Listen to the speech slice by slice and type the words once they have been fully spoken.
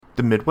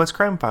The Midwest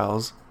Crime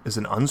Files is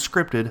an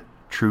unscripted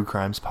true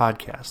crimes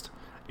podcast.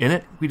 In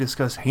it, we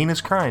discuss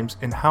heinous crimes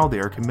and how they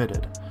are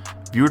committed.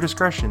 Viewer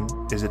discretion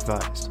is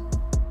advised.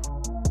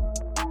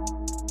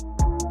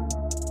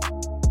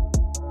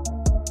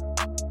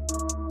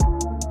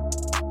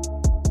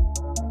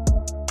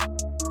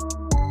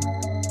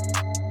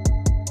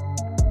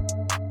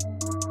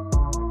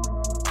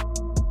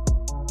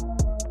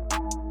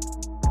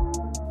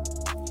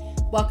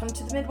 Welcome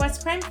to the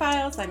Midwest Crime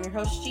Files. I'm your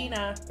host,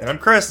 Gina. And I'm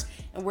Chris.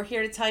 And we're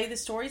here to tell you the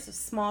stories of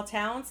small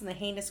towns and the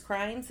heinous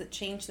crimes that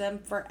changed them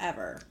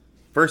forever.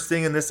 First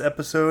thing in this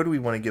episode, we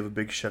want to give a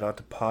big shout out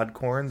to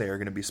Podcorn. They are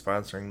going to be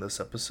sponsoring this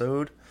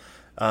episode.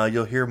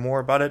 You'll hear more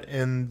about it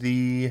in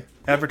the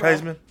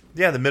advertisement.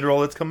 Yeah, the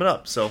mid-roll that's coming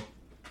up.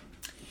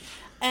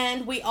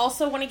 And we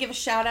also want to give a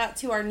shout out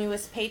to our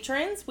newest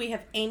patrons. We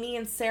have Amy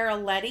and Sarah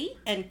Letty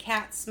and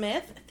Kat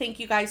Smith. Thank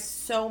you guys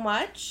so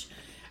much.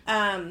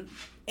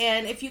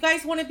 And if you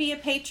guys want to be a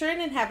patron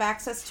and have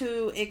access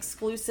to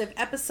exclusive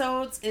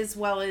episodes as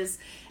well as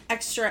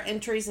extra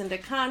entries into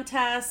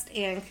contests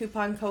and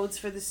coupon codes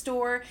for the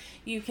store,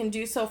 you can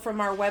do so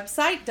from our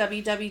website,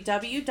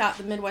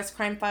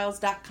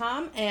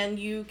 www.themidwestcrimefiles.com, and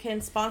you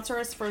can sponsor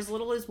us for as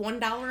little as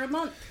 $1 a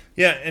month.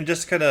 Yeah, and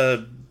just kind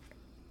of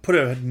put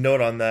a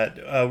note on that.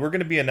 We're going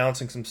to be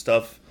announcing some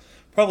stuff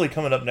probably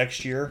coming up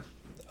next year.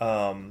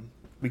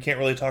 We can't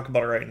really talk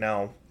about it right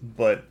now,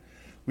 but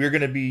we're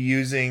going to be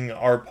using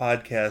our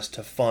podcast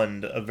to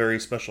fund a very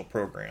special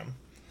program.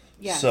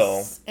 Yes.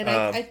 So, and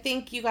I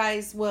think you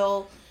guys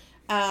will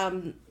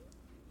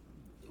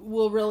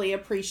really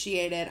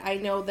appreciate it. I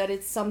know that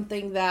it's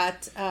something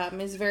that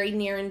is very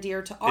near and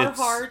dear to our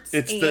hearts.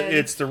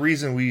 It's the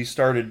reason we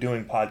started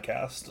doing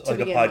podcasts,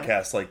 like a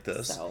podcast like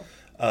this. So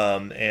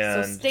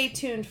stay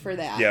tuned for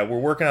that. Yeah, we're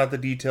working out the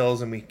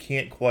details, and we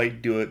can't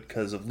quite do it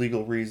because of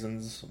legal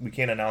reasons. We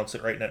can't announce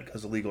it right now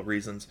because of legal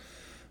reasons.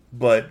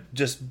 But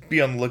just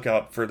be on the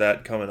lookout for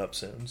that coming up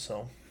soon.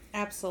 So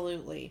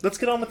absolutely. Let's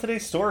get on with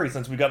today's story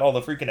since we got all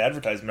the freaking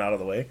advertisement out of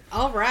the way.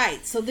 All right.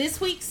 So this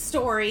week's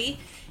story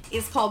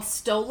is called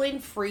Stolen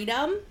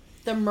Freedom,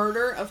 the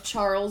Murder of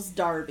Charles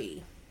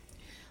Darby.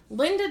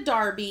 Linda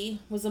Darby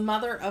was a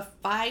mother of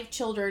 5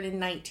 children in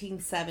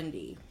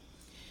 1970.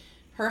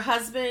 Her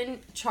husband,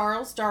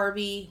 Charles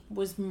Darby,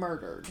 was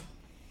murdered.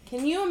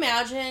 Can you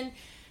imagine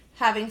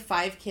having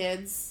 5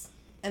 kids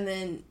and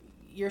then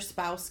your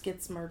spouse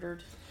gets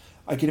murdered?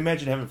 I can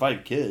imagine having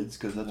 5 kids,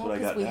 because that's what I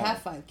got now. We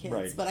have 5 kids,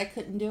 right. But I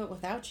couldn't do it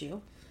without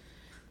you.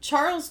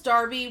 Charles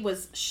Darby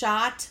was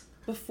shot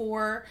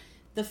before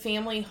the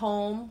family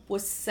home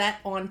was set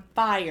on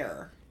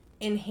fire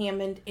in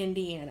Hammond,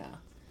 Indiana.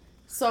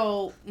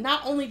 So,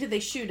 not only did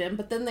they shoot him,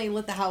 but then they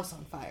lit the house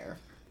on fire.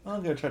 Well,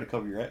 I'm going to try to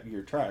cover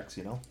your tracks,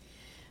 you know.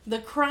 The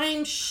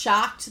crime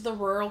shocked the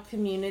rural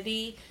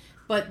community,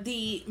 but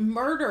the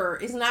murder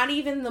is not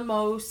even the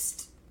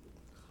most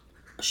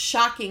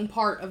shocking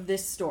part of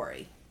this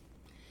story.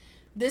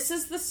 This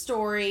is the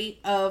story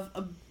of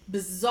a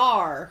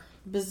bizarre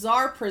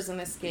prison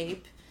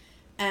escape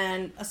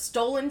and a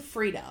stolen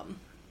freedom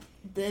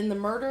in the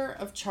murder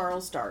of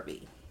Charles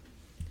Darby.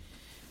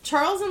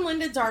 Charles and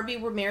Linda Darby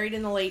were married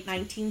in the late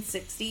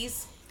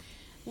 1960s.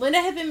 Linda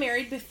had been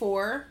married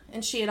before,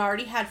 and she had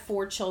already had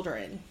 4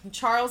 children.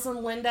 Charles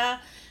and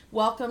Linda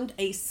welcomed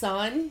a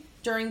son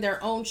during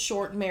their own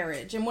short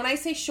marriage. And when I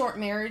say short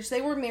marriage, they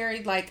were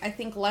married I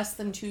think less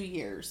than 2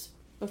 years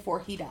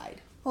before he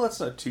died. Well, that's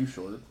not too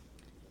short.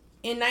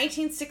 In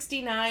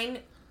 1969,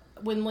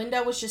 when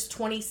Linda was just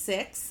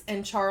 26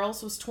 and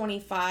Charles was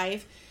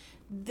 25,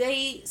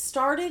 they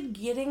started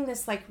getting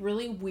this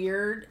really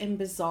weird and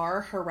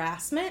bizarre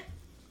harassment.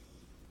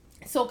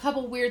 So a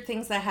couple weird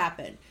things that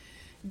happened.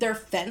 Their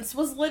fence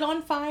was lit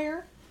on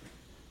fire.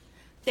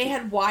 They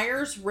had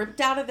wires ripped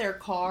out of their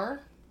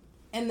car.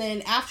 And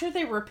then after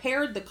they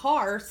repaired the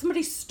car,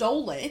 somebody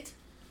stole it.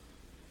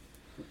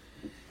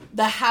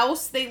 The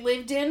house they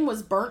lived in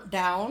was burnt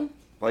down.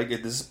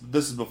 This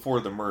is before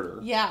the murder.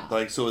 Yeah.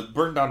 So it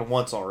burned down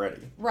once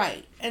already.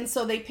 Right. And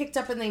so they picked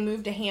up and they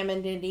moved to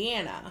Hammond,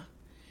 Indiana.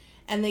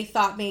 And they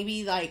thought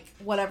maybe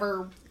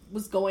whatever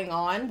was going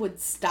on would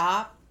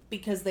stop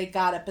because they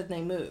got up and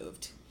they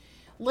moved.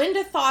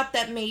 Linda thought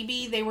that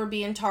maybe they were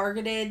being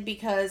targeted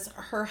because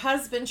her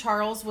husband,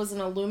 Charles, was an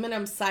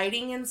aluminum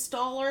siding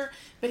installer,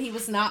 but he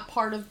was not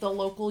part of the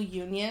local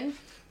union.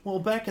 Well,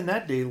 back in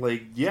that day,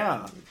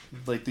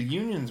 the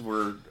unions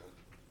were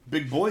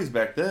big boys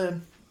back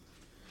then.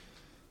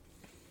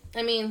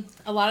 I mean,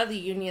 a lot of the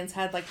unions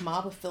had,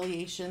 mob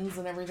affiliations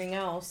and everything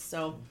else,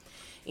 so,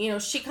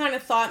 she kind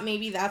of thought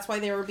maybe that's why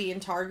they were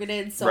being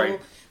targeted, so right.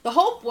 The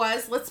hope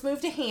was, let's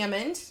move to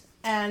Hammond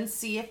and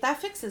see if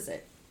that fixes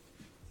it.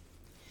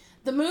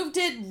 The move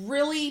did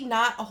really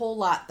not a whole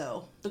lot,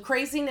 though. The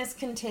craziness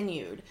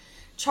continued.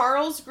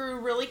 Charles grew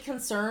really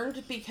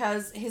concerned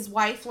because his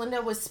wife,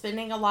 Linda, was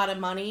spending a lot of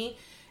money.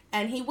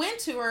 And he went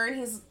to her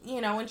and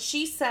and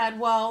she said,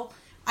 well,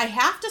 I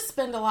have to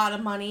spend a lot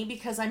of money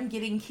because I'm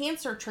getting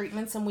cancer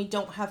treatments and we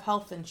don't have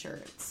health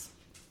insurance.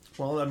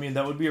 Well, I mean,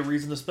 that would be a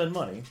reason to spend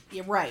money.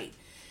 Yeah, right.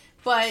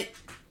 But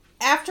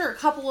after a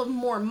couple of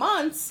more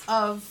months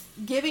of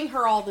giving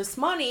her all this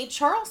money,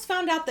 Charles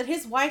found out that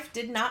his wife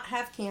did not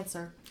have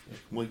cancer.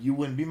 Well, you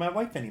wouldn't be my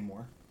wife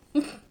anymore.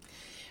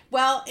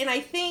 Well, and I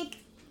think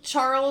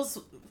Charles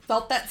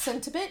felt that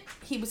sentiment.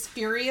 He was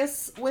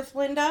furious with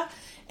Linda,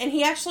 and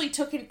he actually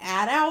took an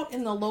ad out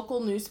in the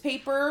local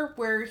newspaper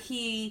where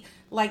he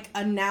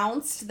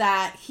announced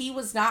that he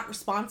was not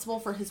responsible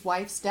for his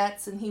wife's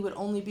debts and he would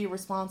only be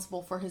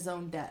responsible for his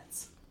own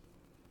debts.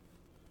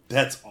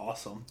 That's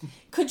awesome.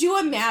 Could you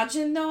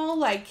imagine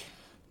though,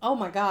 oh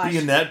my gosh,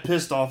 being that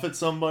pissed off at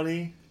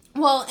somebody?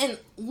 Well, and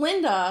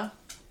Linda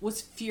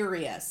was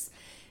furious.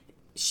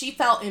 She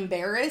felt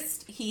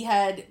embarrassed. He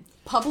had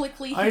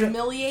publicly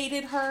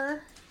humiliated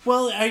her.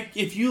 Well,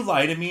 if you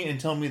lie to me and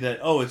tell me that,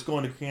 oh, it's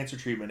going to cancer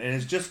treatment, and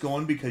it's just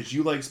going because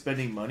you like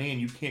spending money and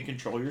you can't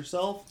control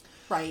yourself.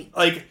 Right.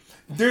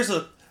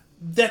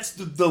 That's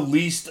the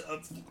least,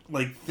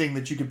 thing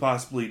that you could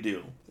possibly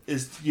do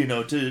is,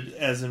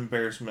 as an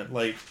embarrassment.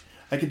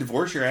 I could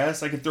divorce your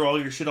ass. I could throw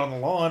all your shit on the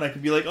lawn. I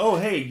could be like, oh,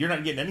 hey, you're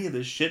not getting any of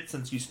this shit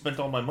since you spent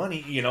all my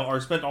money,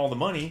 or spent all the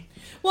money.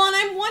 Well, and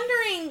I'm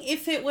wondering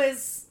if it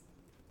was,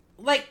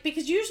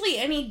 because usually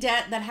any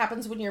debt that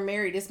happens when you're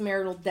married is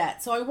marital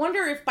debt. So I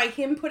wonder if by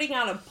him putting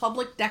out a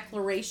public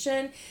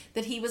declaration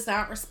that he was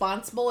not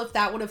responsible, if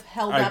that would have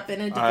held up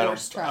in a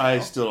divorce trial. I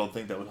still don't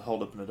think that would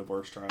hold up in a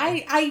divorce trial.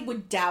 I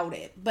would doubt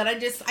it. But I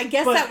guess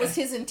that was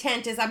his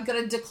intent, is I'm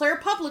going to declare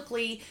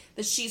publicly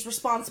that she's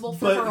responsible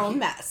for her own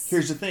mess.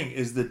 Here's the thing.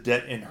 Is the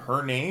debt in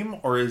her name,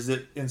 or is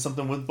it in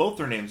something with both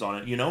their names on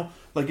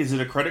it, is it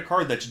a credit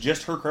card that's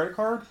just her credit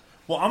card?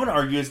 Well, I'm going to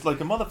argue it's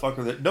like a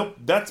motherfucker that, nope,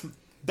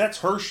 that's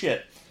her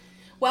shit.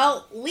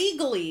 Well,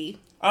 legally...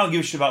 I don't give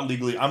a shit about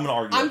legally. I'm going to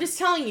argue. I'm just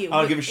telling you. I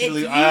don't give a shit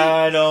legally.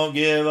 I don't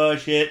give a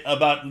shit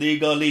about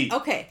legally.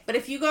 Okay, but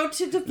if you go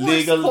to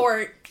divorce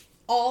court,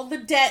 all the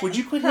debt... Would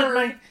you quit hitting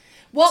my...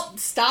 Well,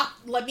 stop.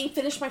 Let me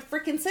finish my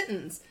freaking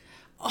sentence.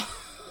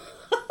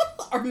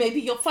 Or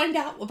maybe you'll find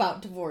out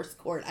about divorce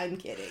court. I'm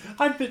kidding.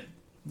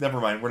 Never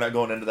mind. We're not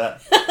going into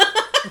that.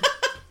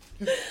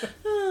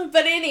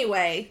 But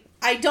anyway...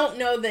 I don't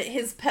know that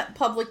his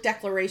public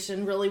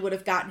declaration really would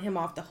have gotten him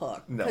off the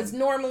hook. No. Because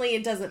normally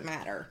it doesn't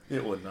matter.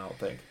 It wouldn't, I don't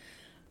think.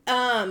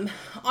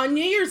 On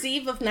New Year's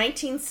Eve of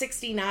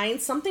 1969,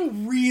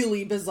 something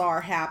really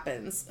bizarre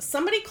happens.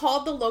 Somebody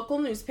called the local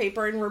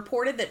newspaper and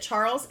reported that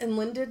Charles and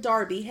Linda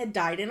Darby had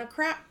died in a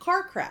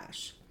car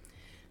crash.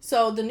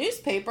 So the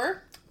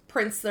newspaper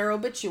prints their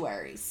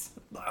obituaries.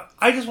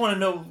 I just want to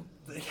know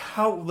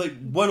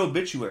what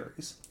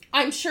obituaries?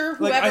 I'm sure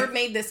whoever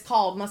made this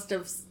call must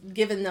have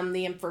given them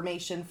the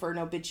information for an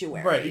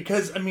obituary. Right,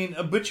 because,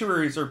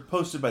 obituaries are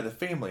posted by the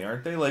family,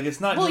 aren't they? It's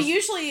not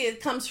usually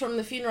it comes from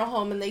the funeral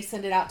home and they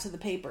send it out to the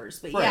papers,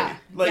 but right.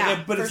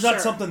 But it's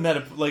not something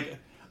that,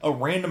 a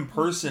random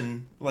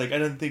person, I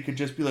didn't think could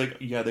just be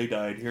yeah, they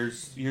died,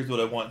 here's what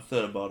I want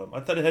said about them. I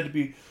thought it had to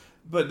be,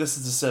 but this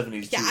is the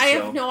 70s, yeah, too. I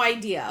have no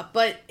idea,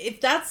 but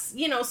if that's,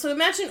 so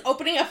imagine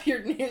opening up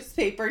your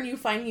newspaper and you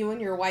find you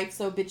and your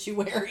wife's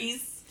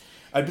obituaries.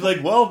 I'd be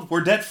like, well,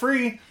 we're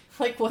debt-free.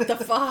 What the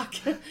fuck?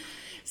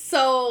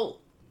 So,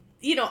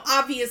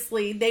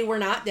 obviously they were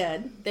not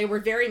dead. They were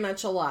very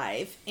much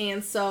alive.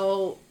 And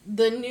so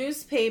the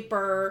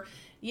newspaper,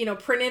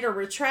 printed a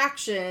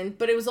retraction,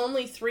 but it was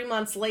only 3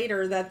 months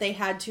later that they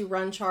had to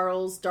run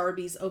Charles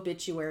Darby's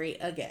obituary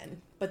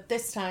again. But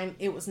this time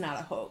it was not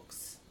a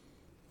hoax.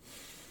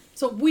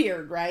 So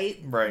weird, right?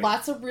 Right.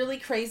 Lots of really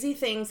crazy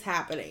things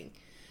happening.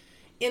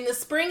 In the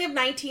spring of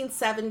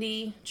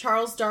 1970,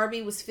 Charles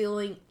Darby was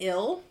feeling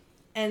ill,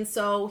 and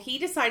so he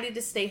decided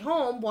to stay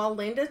home while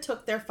Linda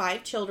took their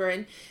 5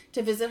 children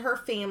to visit her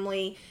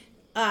family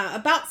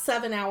about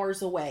 7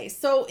 hours away.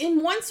 So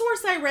in one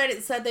source I read,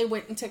 it said they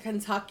went into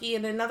Kentucky,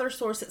 and another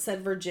source it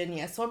said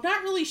Virginia. So I'm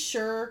not really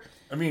sure.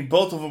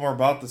 Both of them are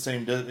about the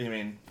same.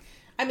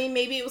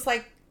 Maybe it was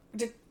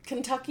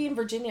Kentucky and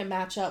Virginia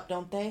match up,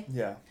 don't they?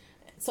 Yeah.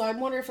 So I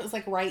wonder if it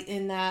was right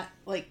in that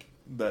I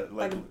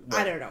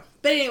don't know.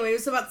 But anyway, it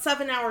was about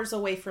 7 hours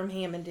away from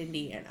Hammond,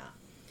 Indiana.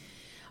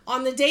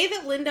 On the day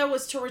that Linda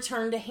was to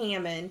return to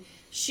Hammond,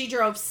 she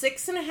drove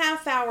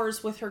 6.5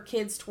 hours with her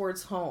kids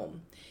towards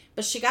home.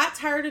 But she got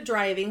tired of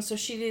driving, so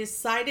she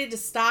decided to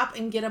stop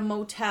and get a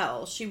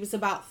motel. She was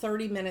about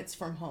 30 minutes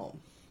from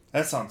home.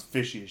 That sounds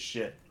fishy as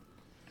shit.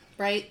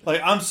 Right?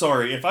 I'm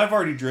sorry. If I've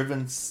already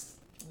driven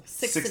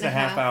 6.5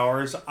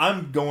 hours,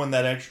 I'm going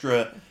that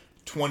extra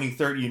 20,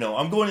 30,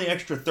 I'm going the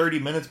extra 30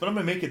 minutes, but I'm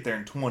going to make it there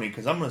in 20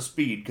 because I'm going to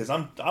speed because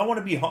I want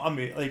to be home.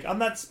 I'm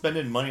not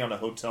spending money on a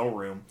hotel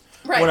room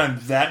when I'm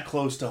that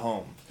close to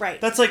home.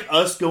 Right. That's like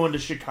us going to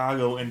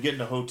Chicago and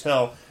getting a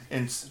hotel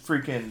in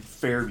freaking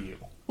Fairview.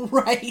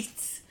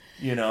 Right.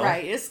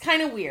 Right. It's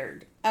kind of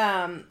weird.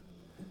 The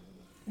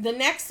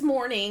next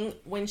morning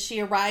when she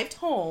arrived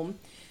home,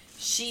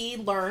 she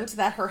learned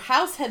that her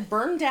house had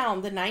burned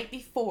down the night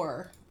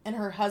before and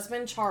her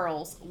husband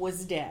Charles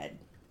was dead.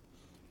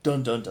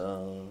 Dun dun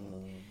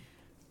dun.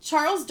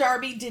 Charles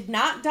Darby did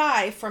not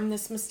die from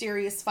this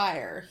mysterious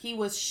fire. He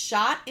was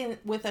shot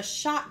with a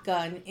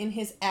shotgun in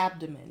his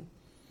abdomen.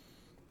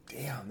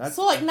 Damn, that's...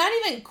 So, like, not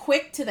even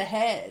quick to the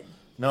head.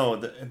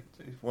 No,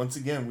 once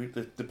again,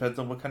 it depends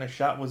on what kind of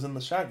shot was in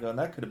the shotgun.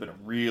 That could have been a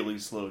really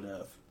slow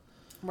death.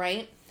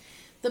 Right.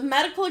 The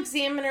medical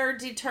examiner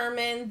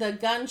determined the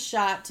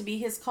gunshot to be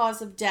his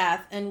cause of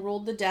death and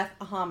ruled the death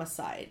a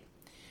homicide.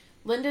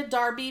 Linda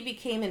Darby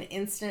became an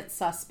instant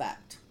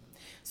suspect.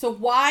 So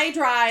why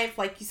drive,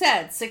 like you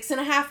said,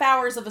 6.5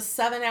 hours of a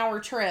 7-hour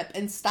trip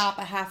and stop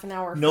a half an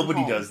hour from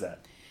Nobody home? does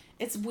that.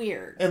 It's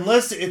weird.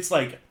 Unless it's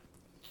like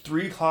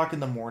 3 o'clock in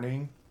the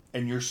morning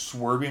and you're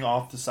swerving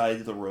off the side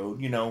of the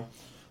road, you know.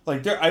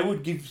 Like, I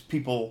would give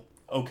people,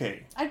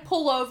 okay. I'd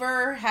pull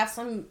over, have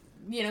some,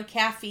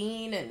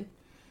 caffeine, and...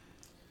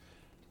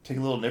 Take a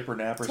little nipper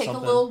nap or something. Take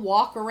a little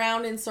walk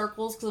around in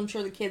circles, because I'm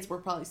sure the kids were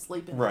probably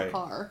sleeping in the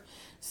car.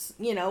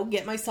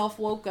 Get myself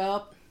woke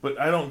up. But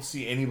I don't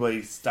see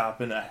anybody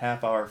stopping a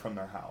half hour from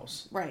their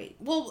house. Right.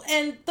 Well,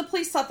 and the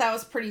police thought that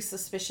was pretty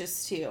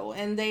suspicious, too.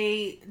 And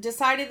they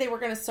decided they were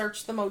going to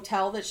search the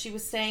motel that she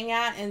was staying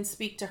at and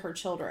speak to her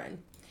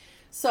children.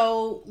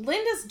 So,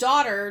 Linda's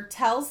daughter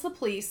tells the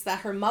police that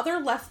her mother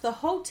left the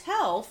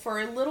hotel for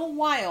a little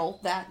while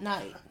that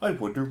night. I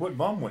wonder what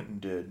Mom went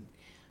and did.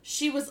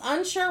 She was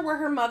unsure where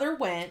her mother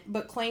went,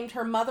 but claimed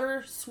her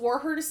mother swore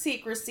her to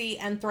secrecy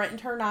and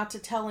threatened her not to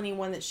tell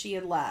anyone that she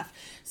had left.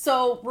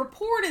 So,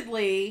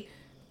 reportedly,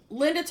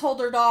 Linda told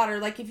her daughter,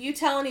 like, if you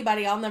tell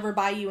anybody, I'll never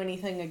buy you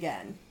anything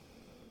again.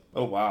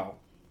 Oh, wow.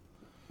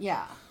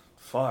 Yeah.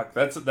 Fuck,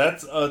 that's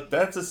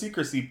a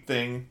secrecy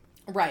thing.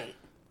 Right.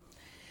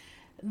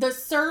 The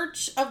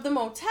search of the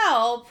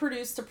motel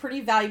produced a pretty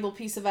valuable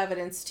piece of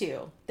evidence,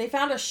 too. They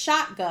found a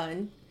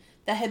shotgun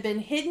that had been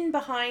hidden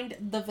behind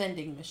the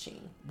vending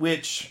machine.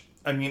 Which,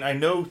 I mean, I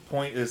know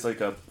point is like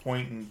a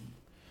point in,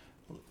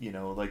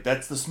 like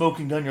that's the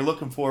smoking gun you're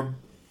looking for,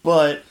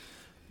 but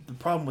the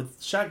problem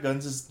with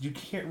shotguns is you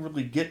can't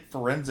really get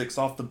forensics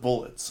off the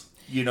bullets.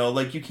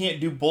 Like you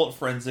can't do bullet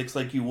forensics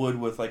like you would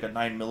with like a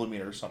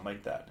 9mm or something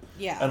like that.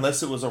 Yeah.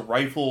 Unless it was a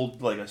rifle,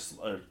 like a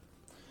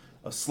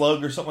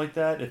slug or something like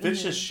that. If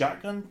it's just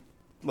shotgun,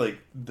 like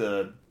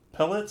the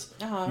pellets,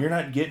 you're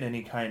not getting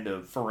any kind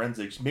of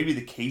forensics. Maybe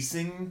the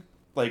casing,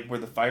 like where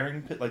the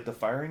firing pin, like the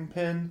firing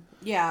pin,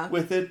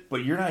 with it,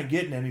 but you're not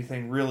getting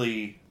anything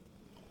really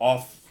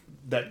off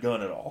that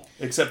gun at all,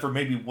 except for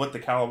maybe what the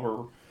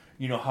caliber,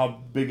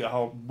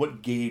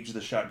 what gauge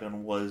the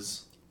shotgun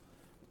was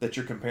that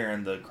you're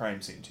comparing the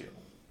crime scene to.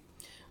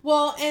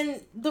 Well,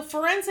 and the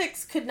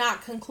forensics could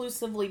not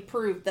conclusively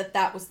prove that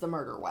that was the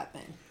murder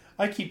weapon.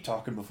 I keep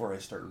talking before I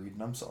start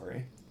reading. I'm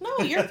sorry. No,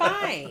 you're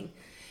fine.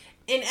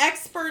 An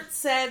expert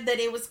said that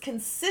it was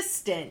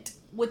consistent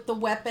with the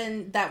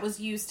weapon that was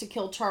used to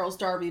kill Charles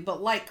Darby,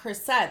 but like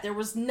Chris said, there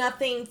was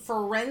nothing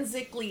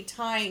forensically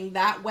tying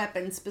that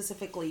weapon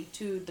specifically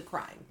to the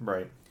crime.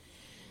 Right.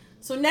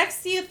 So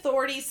next, the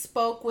authorities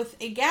spoke with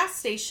a gas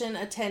station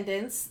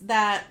attendants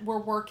that were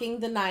working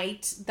the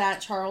night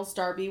that Charles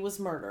Darby was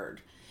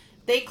murdered.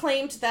 They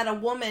claimed that a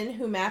woman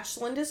who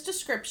matched Linda's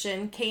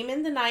description came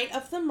in the night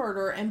of the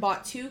murder and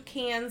bought 2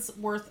 cans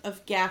worth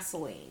of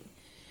gasoline.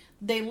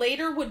 They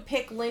later would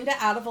pick Linda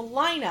out of a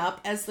lineup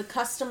as the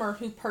customer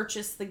who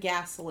purchased the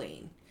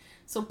gasoline.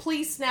 So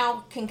police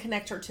now can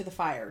connect her to the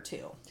fire,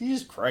 too.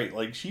 Jesus Christ,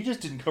 like, she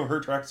just didn't cover her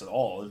tracks at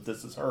all, if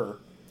this is her.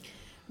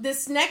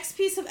 This next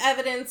piece of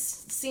evidence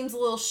seems a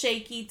little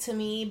shaky to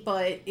me,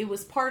 but it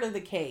was part of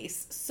the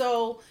case.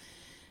 So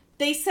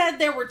they said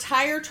there were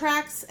tire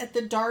tracks at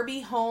the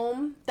Darby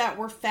home that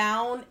were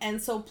found,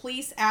 and so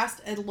police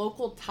asked a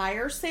local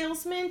tire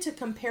salesman to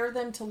compare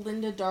them to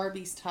Linda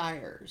Darby's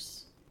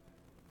tires.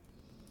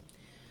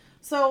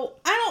 So,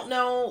 I don't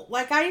know,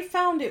 like, I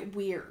found it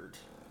weird.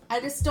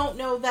 I just don't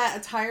know that a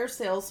tire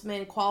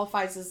salesman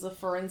qualifies as a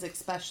forensic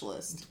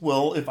specialist.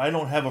 Well, if I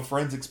don't have a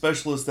forensic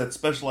specialist that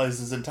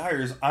specializes in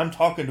tires, I'm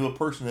talking to a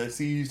person that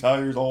sees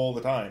tires all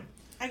the time.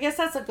 I guess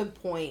that's a good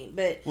point,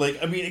 but...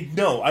 Like, I mean,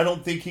 no, I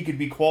don't think he could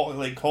be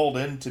called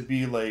in to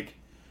be, like,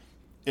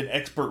 an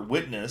expert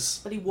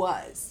witness. But he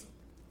was.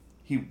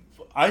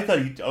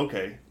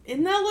 Okay.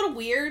 Isn't that a little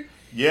weird?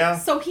 Yeah.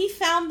 So he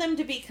found them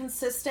to be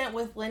consistent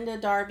with Linda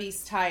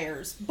Darby's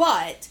tires.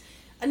 But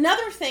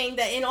another thing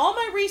that in all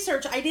my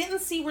research, I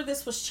didn't see where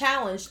this was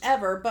challenged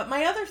ever. But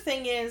my other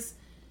thing is,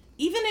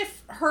 even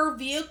if her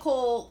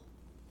vehicle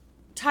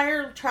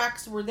tire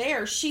tracks were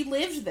there, she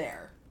lived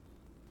there.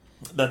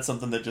 That's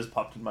something that just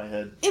popped in my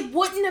head. It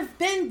wouldn't have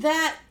been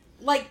that,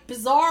 like,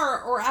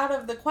 bizarre or out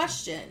of the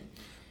question.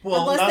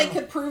 Well, unless they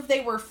could prove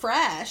they were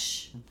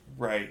fresh.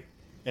 Right.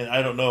 And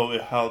I don't know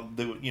how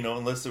they would,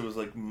 unless it was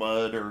like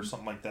mud or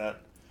something like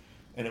that,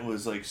 and it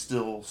was like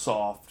still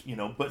soft,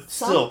 but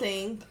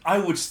something.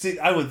 Still,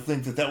 I would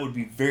think that would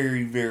be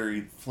very,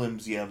 very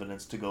flimsy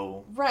evidence to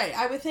go. Right.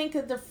 I would think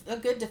a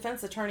good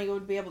defense attorney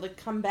would be able to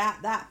combat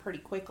that pretty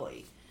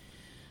quickly.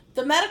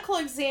 The medical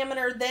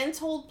examiner then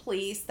told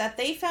police that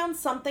they found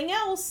something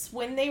else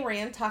when they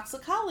ran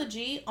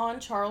toxicology on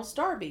Charles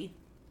Darby.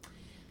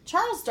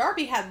 Charles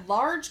Darby had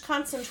large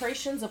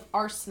concentrations of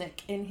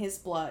arsenic in his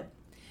blood.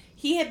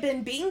 He had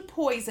been being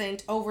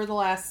poisoned over the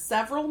last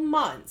several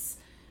months,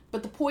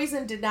 but the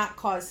poison did not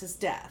cause his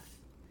death.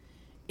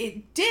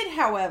 It did,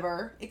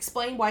 however,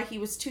 explain why he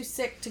was too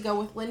sick to go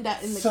with Linda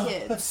and the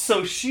kids.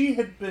 So she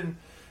had been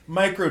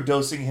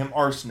microdosing him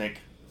arsenic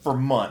for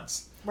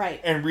months.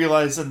 Right. And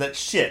realizing that,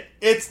 shit,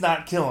 it's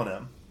not killing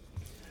him.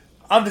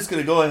 I'm just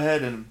going to go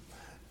ahead and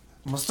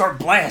I'm going to start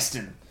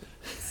blasting.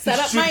 Set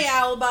up my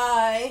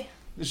alibi.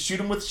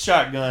 Shoot him with a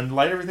shotgun.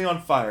 Light everything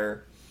on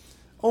fire.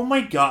 Oh my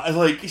god.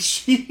 Like,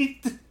 she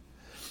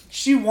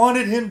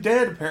wanted him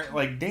dead, apparently.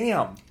 Like,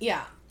 damn.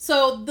 Yeah.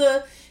 So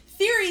the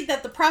theory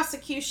that the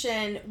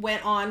prosecution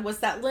went on was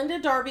that Linda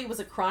Darby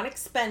was a chronic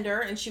spender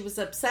and she was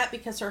upset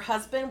because her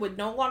husband would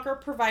no longer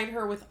provide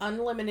her with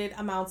unlimited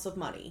amounts of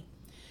money.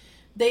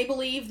 They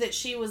believe that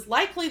she was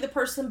likely the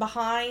person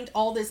behind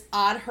all this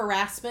odd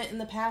harassment in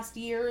the past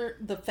year,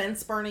 the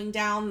fence burning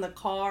down, the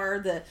car,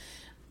 the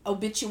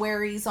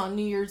obituaries on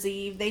New Year's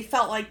Eve. They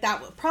felt like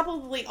that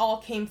probably all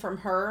came from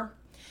her,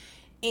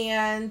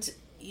 and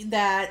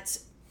that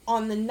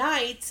on the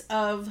night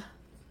of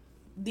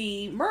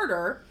the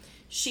murder,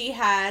 she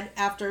had,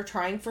 after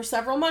trying for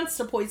several months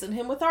to poison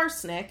him with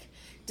arsenic,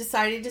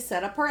 decided to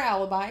set up her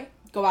alibi,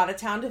 go out of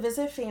town to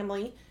visit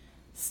family,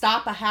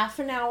 stop a half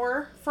an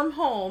hour from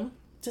home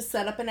to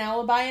set up an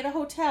alibi at a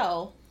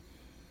hotel,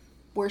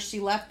 where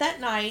she left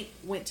that night,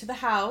 went to the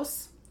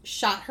house,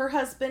 shot her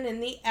husband in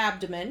the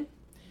abdomen,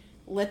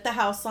 lit the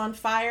house on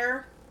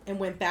fire, and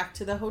went back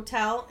to the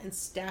hotel and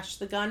stashed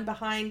the gun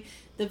behind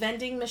the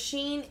vending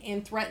machine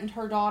and threatened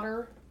her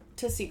daughter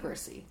to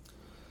secrecy.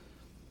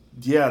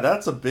 Yeah,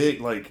 that's a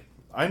big, like,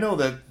 I know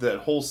that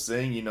whole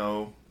saying, you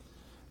know,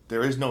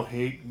 there is no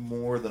hate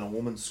more than a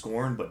woman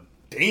scorned, but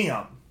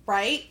damn.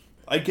 Right?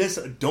 I guess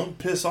don't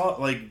piss off,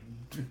 like,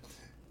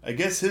 I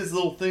guess his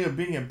little thing of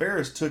being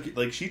embarrassed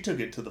she took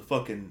it to the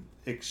fucking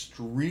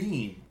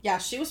extreme. Yeah,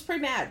 she was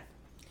pretty mad.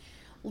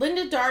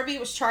 Linda Darby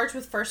was charged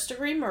with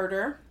first-degree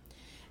murder,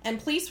 and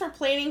police were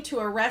planning to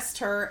arrest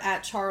her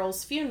at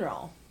Charles'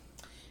 funeral.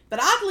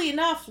 But oddly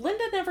enough,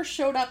 Linda never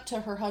showed up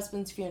to her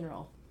husband's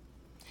funeral.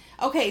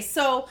 Okay,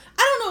 so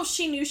I don't know if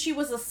she knew she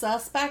was a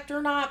suspect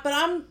or not, but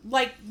I'm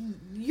like,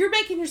 you're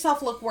making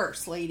yourself look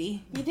worse,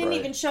 lady. You didn't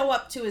even show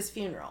up to his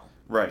funeral.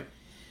 Right.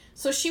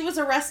 So she was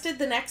arrested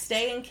the next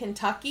day in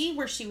Kentucky,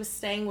 where she was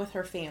staying with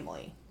her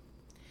family.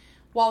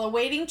 While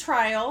awaiting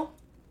trial,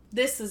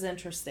 this is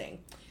interesting,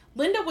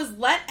 Linda was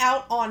let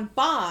out on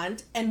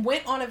bond and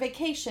went on a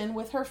vacation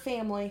with her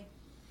family.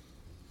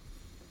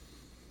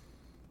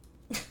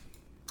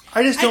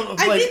 I just don't...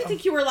 I didn't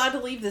think you were allowed to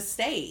leave the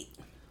state.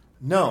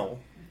 No.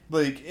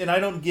 Like, and I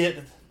don't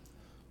get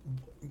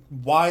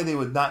why they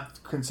would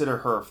not consider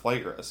her a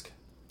flight risk.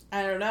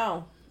 I don't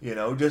know. You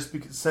know, just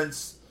because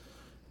since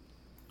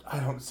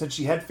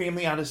she had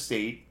family out of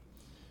state,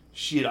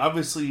 she had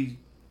obviously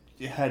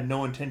had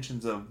no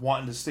intentions of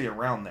wanting to stay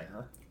around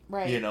there.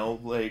 Right. You know,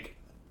 like,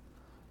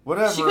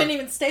 whatever. She couldn't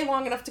even stay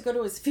long enough to go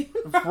to his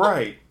funeral.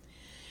 Right.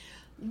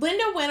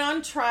 Linda went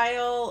on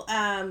trial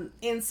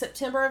in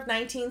September of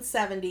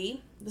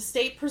 1970. The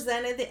state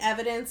presented the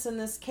evidence in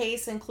this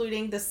case,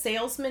 including the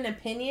salesman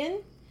opinion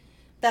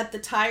that the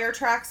tire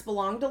tracks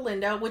belonged to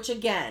Linda, which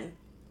again,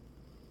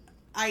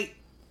 I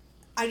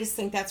just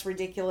think that's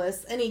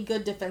ridiculous. Any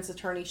good defense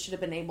attorney should have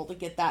been able to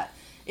get that,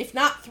 if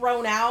not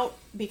thrown out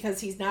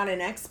because he's not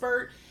an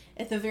expert,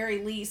 at the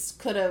very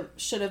least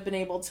should have been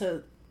able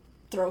to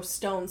throw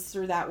stones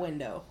through that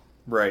window.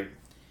 Right.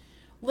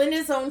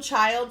 Linda's own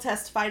child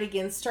testified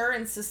against her,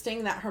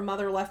 insisting that her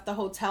mother left the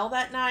hotel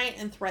that night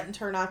and threatened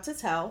her not to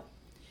tell.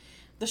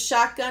 The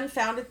shotgun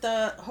found at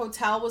the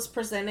hotel was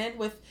presented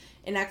with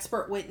an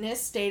expert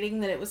witness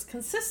stating that it was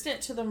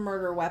consistent to the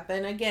murder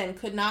weapon. Again,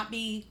 could not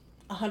be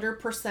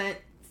 100%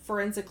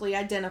 forensically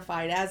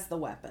identified as the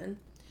weapon.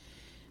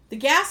 The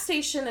gas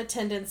station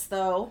attendants,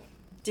 though,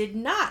 did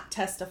not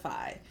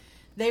testify.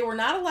 They were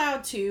not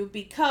allowed to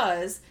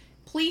because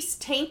police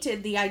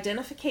tainted the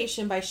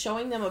identification by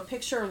showing them a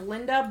picture of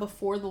Linda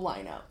before the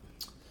lineup.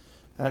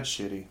 That's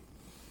shitty.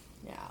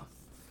 Yeah.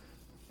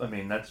 I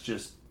mean, that's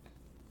just...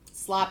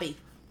 sloppy.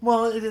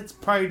 Well, it's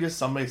probably just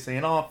somebody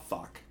saying, oh,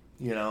 fuck.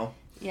 You know?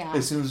 Yeah.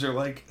 As soon as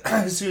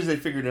they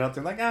figured it out,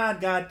 they're like,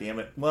 god damn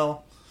it.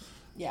 Well...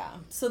 Yeah.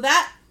 So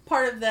that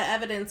part of the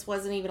evidence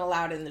wasn't even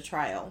allowed in the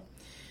trial.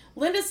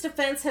 Linda's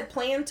defense had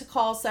planned to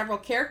call several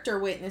character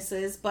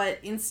witnesses, but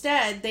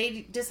instead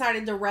they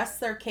decided to rest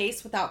their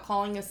case without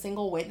calling a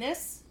single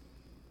witness.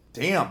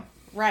 Damn.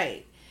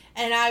 Right.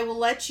 And I will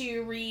let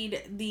you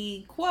read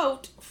the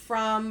quote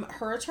from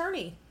her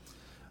attorney.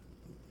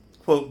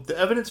 Quote, the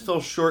evidence fell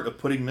short of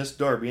putting Miss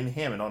Darby in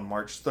Hammond on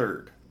March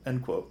 3rd.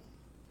 End quote.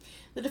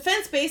 The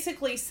defense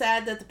basically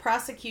said that the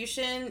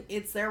prosecution,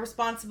 it's their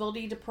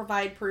responsibility to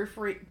provide proof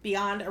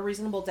beyond a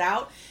reasonable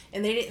doubt,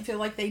 and they didn't feel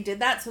like they did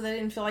that, so they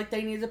didn't feel like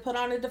they needed to put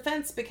on a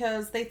defense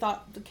because they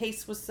thought the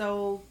case was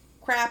so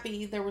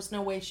crappy, there was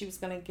no way she was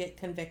going to get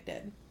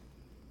convicted.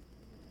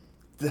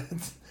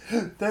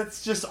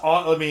 That's just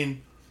all. I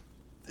mean,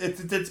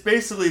 it's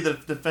basically the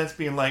defense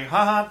being like,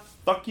 haha,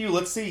 fuck you,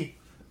 let's see.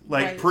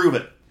 Like, right. Prove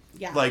it.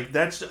 Yeah. Like,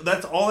 that's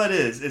all that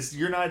is. It's,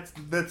 you're not,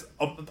 that's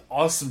an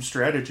awesome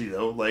strategy,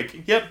 though.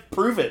 Like, yep,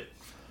 prove it.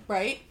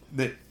 Right.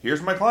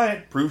 Here's my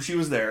client, prove she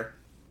was there.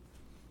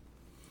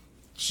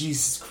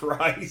 Jesus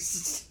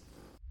Christ.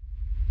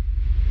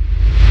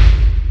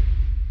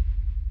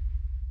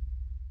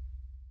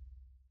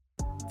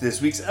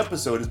 This week's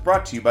episode is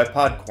brought to you by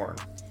Podcorn.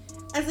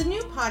 As a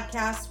new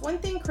podcast, one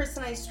thing Chris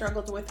and I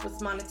struggled with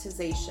was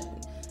monetization.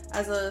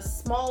 As a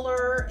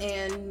smaller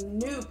and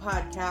new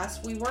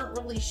podcast, we weren't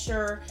really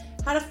sure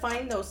how to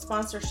find those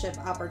sponsorship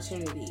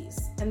opportunities.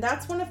 And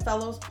that's when a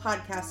fellow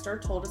podcaster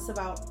told us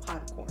about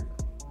Podcorn.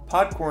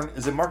 Podcorn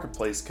is a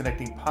marketplace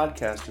connecting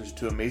podcasters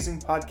to amazing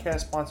podcast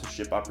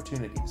sponsorship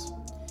opportunities.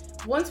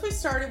 Once we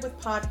started with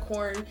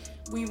Podcorn,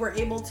 we were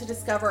able to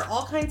discover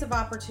all kinds of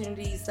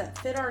opportunities that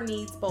fit our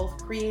needs both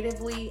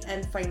creatively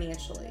and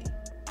financially.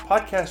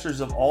 Podcasters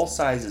of all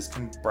sizes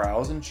can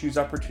browse and choose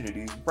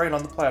opportunities right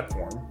on the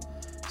platform,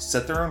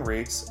 set their own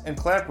rates, and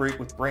collaborate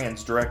with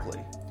brands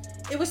directly.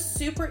 It was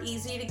super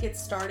easy to get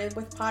started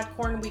with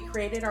Podcorn. We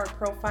created our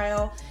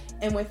profile,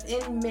 and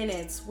within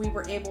minutes, we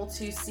were able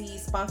to see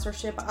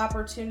sponsorship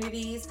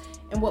opportunities.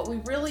 And what we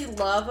really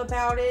love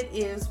about it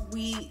is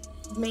we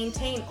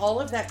maintain all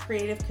of that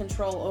creative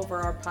control over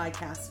our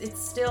podcast. It's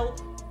still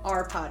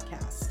our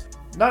podcast.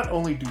 Not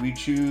only do we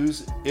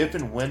choose if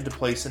and when to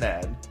place an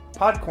ad,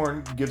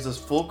 Podcorn gives us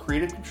full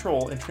creative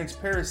control and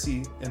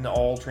transparency in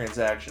all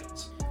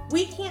transactions.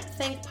 We can't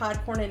thank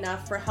Podcorn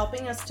enough for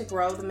helping us to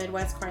grow the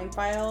Midwest Crime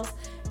Files,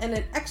 and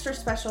an extra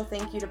special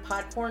thank you to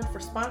Podcorn for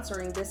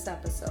sponsoring this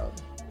episode.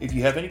 If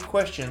you have any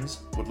questions,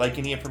 would like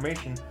any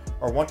information,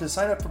 or want to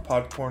sign up for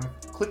Podcorn,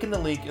 click in the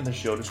link in the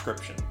show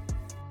description.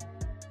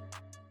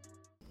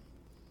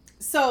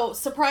 So,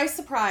 surprise,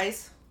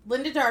 surprise,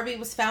 Linda Darby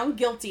was found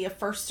guilty of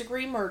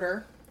first-degree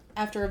murder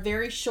after a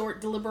very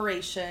short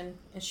deliberation,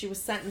 and she was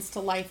sentenced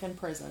to life in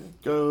prison.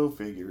 Go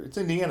figure. It's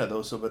Indiana,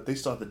 though, but they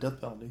still have the death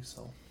penalty,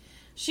 so...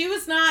 She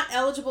was not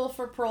eligible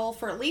for parole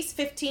for at least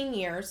 15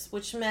 years,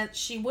 which meant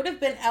she would have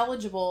been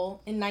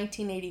eligible in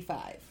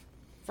 1985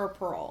 for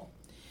parole.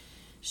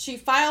 She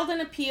filed an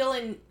appeal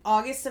in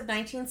August of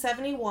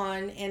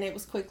 1971, and it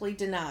was quickly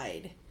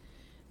denied.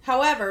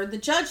 However, the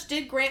judge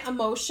did grant a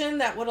motion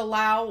that would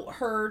allow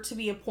her to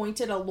be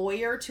appointed a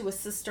lawyer to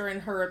assist her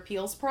in her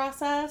appeals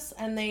process,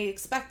 and they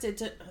expected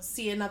to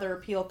see another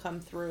appeal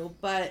come through,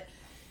 but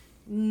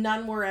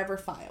none were ever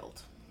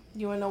filed.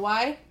 You want to know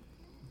why?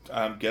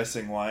 I'm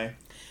guessing why.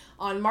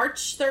 On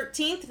March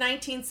 13th,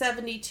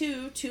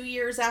 1972, 2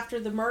 years after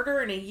the murder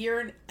and a year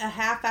and a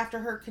half after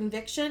her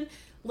conviction,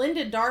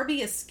 Linda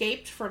Darby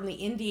escaped from the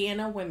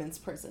Indiana Women's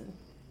Prison.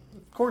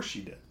 Of course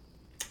she did.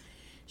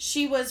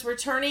 She was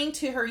returning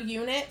to her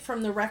unit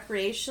from the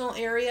recreational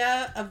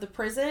area of the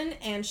prison,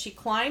 and she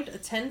climbed a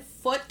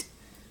 10-foot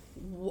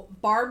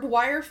barbed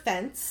wire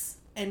fence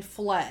and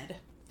fled.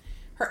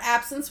 Her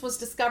absence was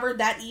discovered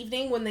that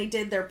evening when they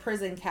did their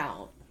prison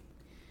count.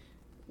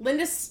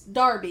 Linda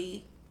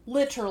Darby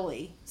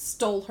literally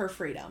stole her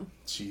freedom.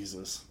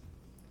 Jesus.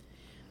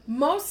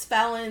 Most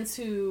felons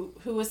who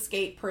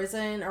escape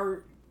prison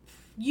are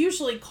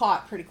usually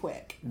caught pretty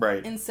quick.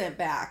 Right. And sent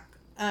back.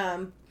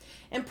 And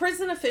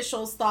prison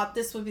officials thought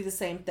this would be the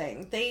same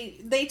thing.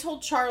 They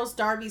told Charles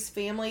Darby's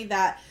family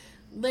that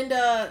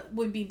Linda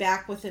would be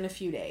back within a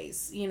few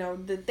days. You know,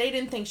 that they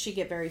didn't think she'd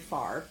get very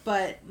far.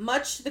 But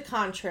much to the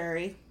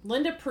contrary,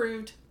 Linda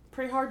proved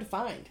pretty hard to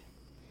find.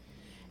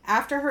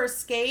 After her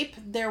escape,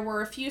 there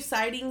were a few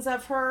sightings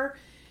of her,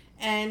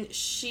 and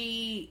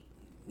she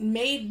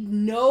made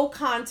no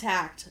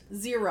contact,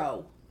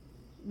 zero,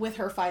 with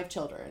her 5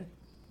 children.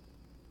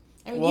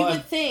 I mean, you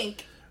would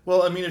think...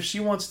 Well, I mean, if she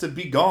wants to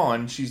be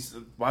gone,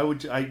 why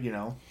would I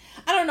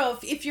don't know.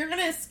 If you're going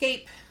to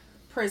escape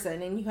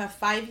prison and you have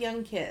 5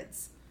 young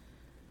kids,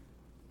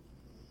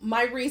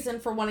 my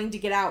reason for wanting to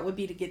get out would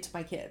be to get to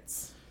my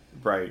kids.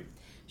 Right.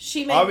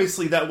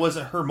 Obviously, that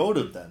wasn't her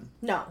motive then.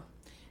 No.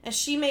 And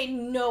she made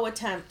no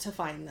attempt to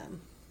find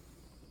them,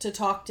 to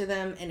talk to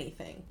them,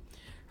 anything.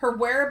 Her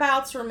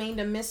whereabouts remained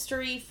a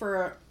mystery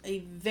for a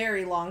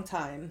very long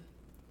time.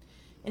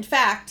 In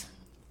fact,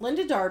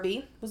 Linda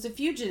Darby was a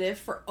fugitive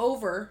for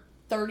over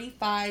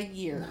 35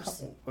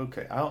 years. No.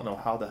 Okay, I don't know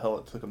how the hell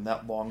it took them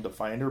that long to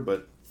find her,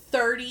 but...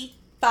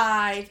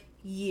 35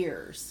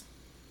 years.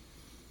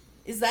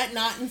 Is that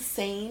not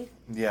insane?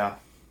 Yeah.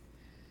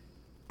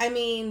 I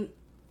mean,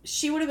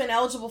 she would have been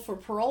eligible for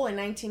parole in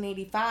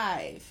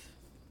 1985.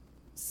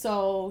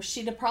 So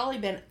she'd have probably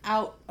been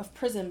out of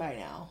prison by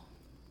now.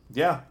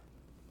 Yeah.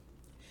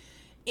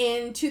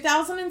 In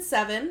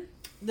 2007...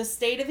 the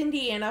state of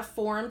Indiana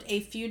formed a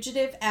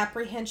fugitive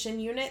apprehension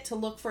unit to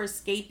look for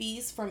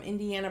escapees from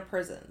Indiana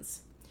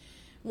prisons.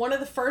 One of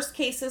the first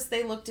cases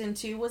they looked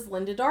into was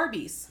Linda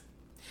Darby's.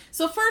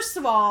 So first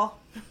of all,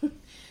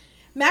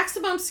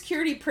 maximum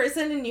security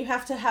prison and you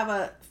have to have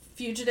a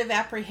fugitive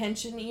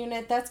apprehension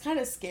unit, that's kind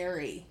of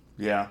scary.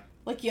 Yeah.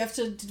 Like you have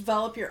to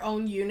develop your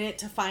own unit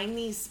to find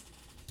these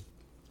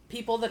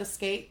people that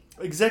escape.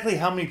 Exactly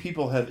how many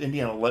people have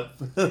Indiana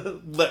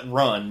let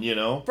run, you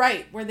know?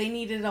 Right, where they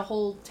needed a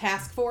whole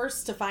task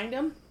force to find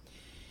them.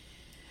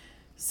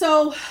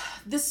 So,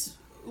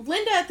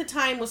 Linda at the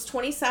time was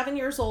 27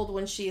 years old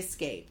when she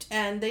escaped,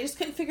 and they just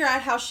couldn't figure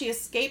out how she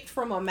escaped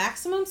from a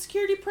maximum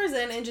security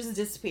prison and just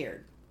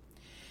disappeared.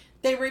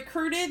 They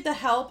recruited the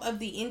help of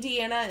the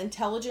Indiana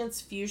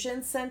Intelligence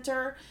Fusion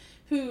Center,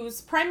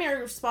 whose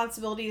primary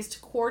responsibility is to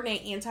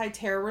coordinate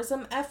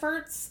anti-terrorism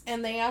efforts,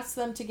 and they asked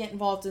them to get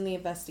involved in the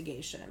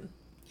investigation.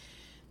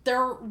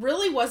 There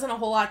really wasn't a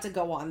whole lot to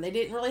go on. They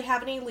didn't really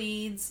have any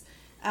leads,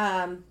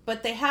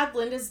 but they had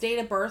Linda's date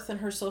of birth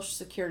and her social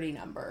security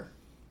number.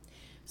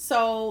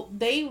 So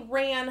they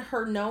ran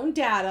her known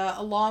data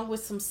along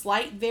with some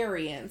slight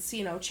variants,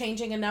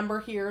 changing a number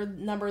here,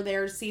 number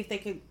there to see if they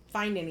could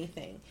find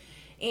anything.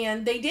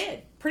 And they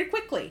did, pretty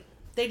quickly.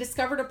 They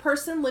discovered a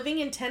person living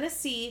in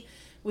Tennessee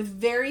with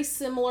very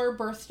similar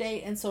birth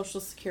date and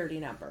social security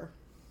number.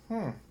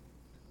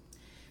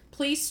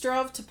 Police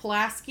drove to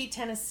Pulaski,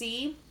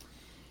 Tennessee,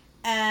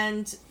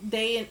 and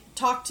they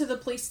talked to the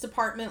police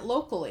department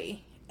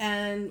locally.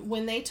 And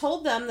when they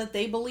told them that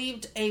they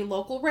believed a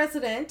local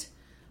resident,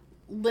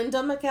 Linda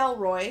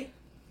McElroy,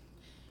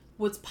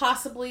 was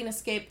possibly an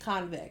escaped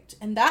convict.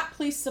 And that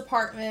police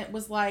department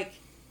was like,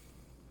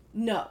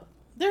 no,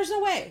 there's no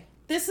way.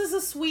 This is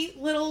a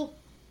sweet little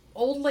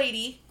old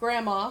lady,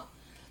 grandma.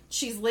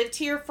 She's lived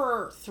here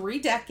for 3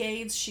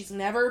 decades. She's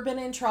never been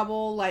in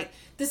trouble. Like,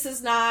 this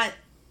is not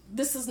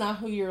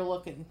who you're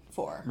looking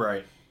for.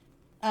 Right.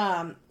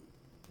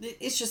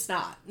 It's just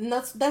not. And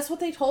that's what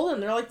they told him.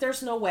 They're like,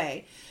 there's no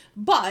way.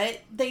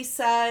 But they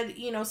said,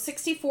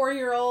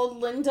 64-year-old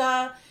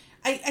Linda,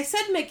 I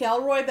said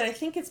McElroy, but I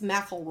think it's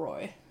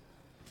McElroy.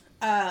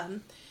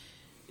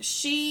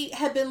 She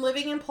had been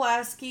living in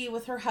Pulaski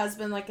with her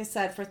husband, like I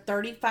said, for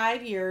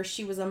 35 years.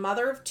 She was a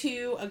mother of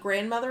 2, a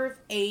grandmother of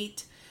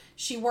 8.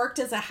 She worked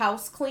as a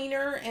house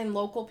cleaner in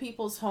local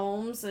people's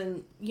homes,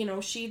 and,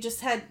 she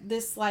just had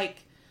this,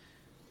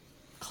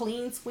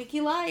 clean,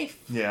 squeaky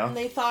life. Yeah. And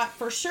they thought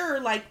for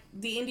sure,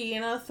 the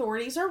Indiana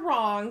authorities are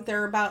wrong.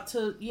 They're about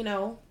to,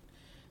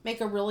 make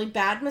a really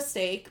bad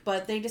mistake,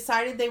 but they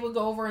decided they would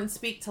go over and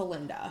speak to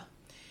Linda.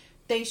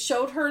 They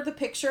showed her the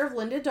picture of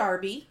Linda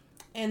Darby,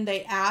 and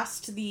they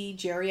asked the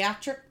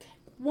geriatric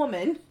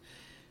woman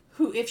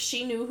if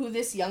she knew who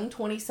this young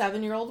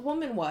 27-year-old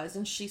woman was,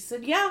 and she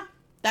said, yeah,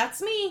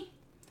 that's me.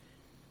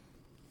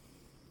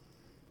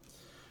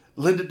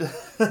 Linda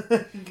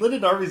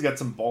Darby's got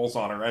some balls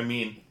on her. I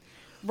mean...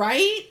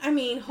 Right? I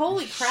mean,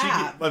 holy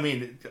crap.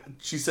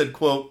 She said,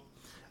 quote,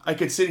 I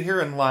could sit here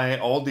and lie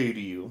all day to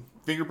you.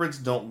 Fingerprints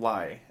don't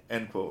lie,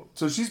 end quote.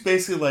 So she's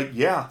basically like,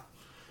 yeah,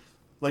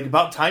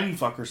 about time you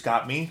fuckers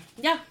got me.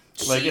 Yeah.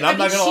 And I'm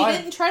not going to lie. She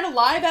didn't try to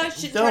lie about it.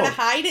 She didn't try to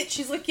hide it.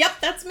 She's like,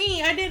 yep, that's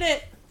me. I did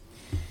it.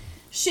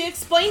 She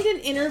explained in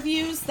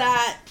interviews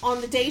that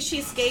on the day she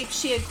escaped,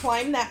 she had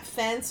climbed that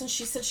fence, and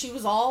she said she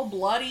was all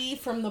bloody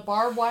from the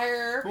barbed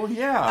wire. Well,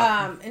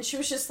 yeah. And she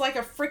was just like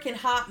a freaking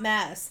hot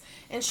mess.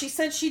 And she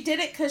said she did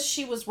it because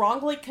she was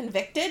wrongly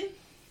convicted,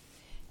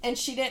 and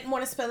she didn't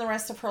want to spend the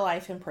rest of her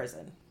life in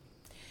prison.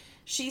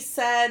 She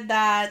said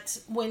that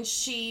when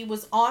she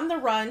was on the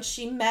run,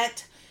 she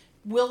met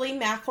Willie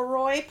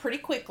McElroy pretty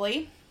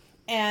quickly,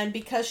 and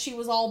because she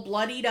was all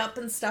bloodied up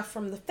and stuff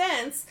from the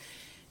fence,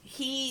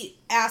 he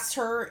asked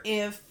her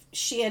if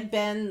she had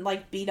been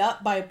beat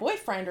up by a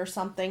boyfriend or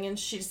something, and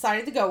she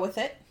decided to go with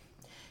it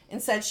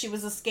and said she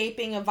was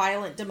escaping a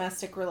violent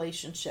domestic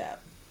relationship.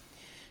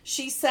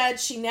 She said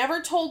she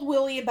never told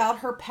Willie about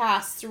her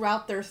past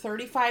throughout their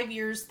 35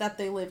 years that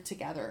they lived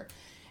together.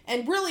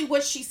 And really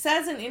what she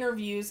says in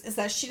interviews is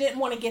that she didn't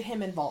want to get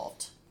him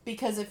involved,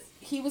 because if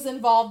he was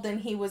involved, then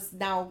he was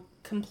now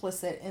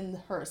complicit in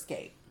her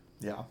escape.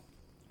 Yeah.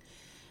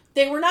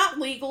 They were not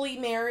legally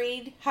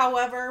married,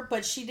 however,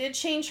 but she did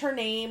change her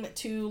name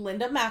to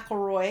Linda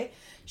McElroy.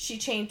 She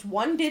changed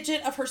 1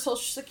 digit of her social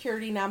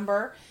security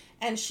number,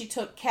 and she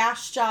took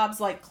cash jobs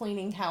like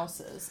cleaning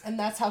houses. And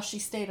that's how she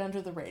stayed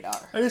under the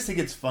radar. I just think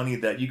it's funny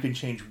that you can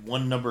change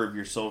 1 number of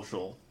your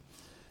social,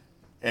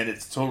 and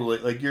it's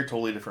totally, you're a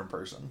totally different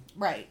person.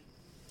 Right.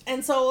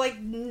 And so,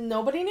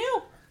 nobody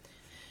knew.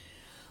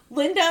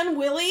 Linda and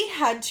Willie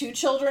had 2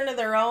 children of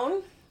their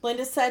own.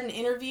 Linda said in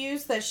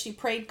interviews that she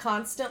prayed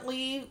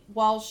constantly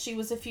while she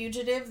was a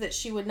fugitive that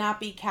she would not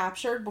be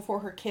captured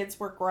before her kids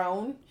were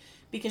grown,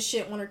 because she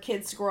didn't want her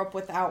kids to grow up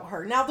without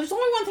her. Now, there's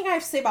only one thing I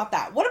have to say about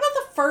that. What about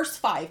the first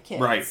 5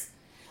 kids?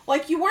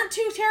 Right. You weren't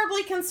too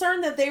terribly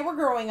concerned that they were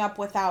growing up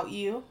without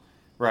you.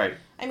 Right.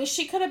 I mean,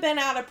 she could have been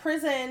out of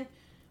prison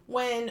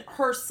when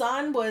her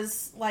son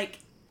was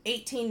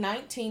 18,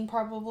 19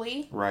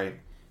 probably. Right.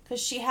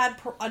 Because she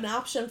had an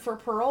option for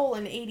parole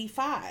in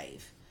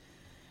 85.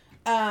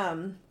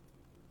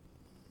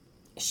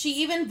 She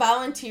even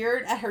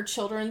volunteered at her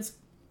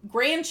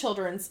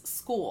grandchildren's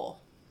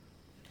school.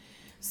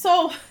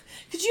 So,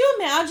 could you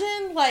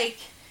imagine,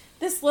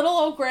 this little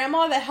old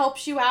grandma that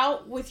helps you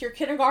out with your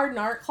kindergarten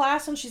art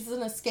class when she's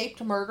an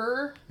escaped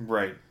murderer?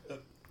 Right.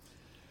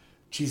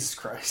 Jesus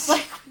Christ.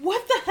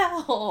 What the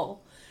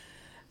hell?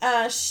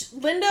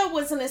 Linda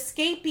was an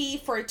escapee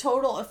for a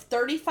total of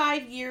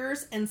 35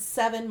 years and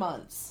 7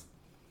 months.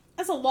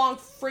 That's a long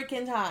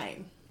freaking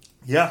time.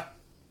 Yeah.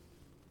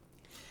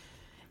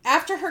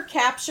 After her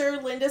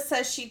capture, Linda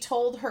says she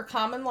told her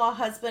common-law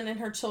husband and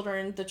her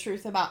children the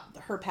truth about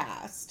her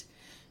past.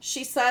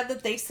 She said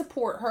that they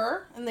support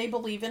her and they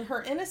believe in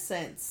her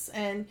innocence.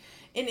 And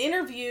in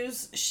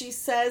interviews, she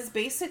says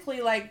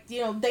basically like,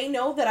 you know, they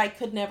know that I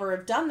could never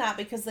have done that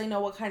because they know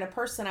what kind of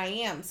person I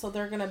am. So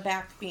they're going to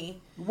back me.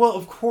 Well,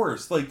 of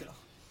course. Like,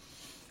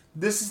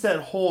 this is that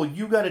whole,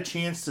 you got a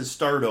chance to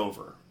start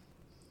over.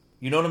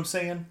 You know what I'm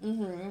saying?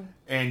 Mm-hmm.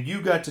 And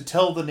you got to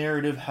tell the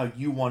narrative how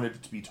you wanted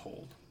it to be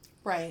told.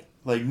 Right.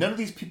 Like, none of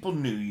these people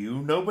knew you.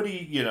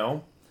 Nobody, you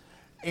know.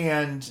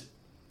 And,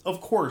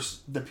 of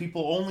course, the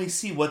people only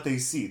see what they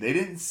see. They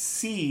didn't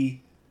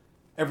see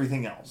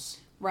everything else.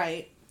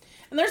 Right.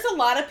 And there's a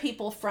lot of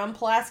people from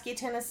Pulaski,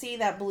 Tennessee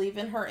that believe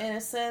in her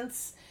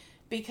innocence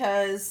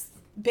because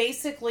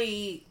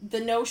basically the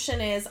notion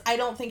is, I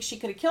don't think she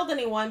could have killed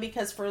anyone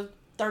because for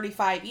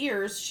 35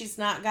 years she's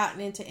not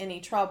gotten into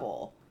any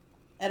trouble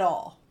at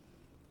all.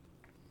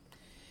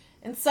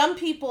 And some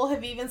people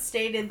have even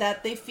stated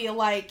that they feel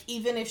like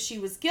even if she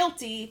was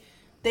guilty,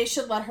 they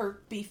should let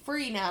her be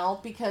free now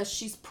because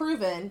she's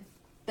proven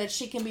that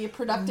she can be a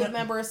productive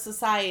member of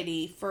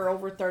society for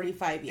over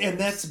 35 years. And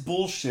that's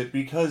bullshit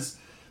because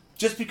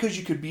just because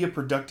you could be a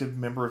productive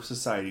member of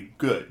society,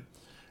 good.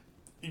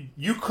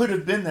 You could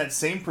have been that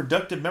same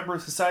productive member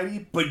of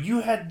society, but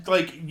you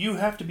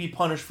have to be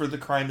punished for the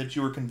crime that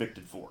you were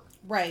convicted for.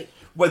 Right.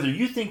 Whether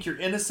you think you're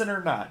innocent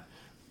or not,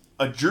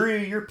 a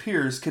jury of your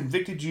peers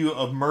convicted you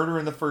of murder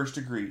in the first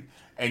degree,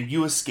 and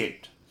you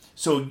escaped.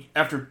 So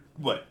after,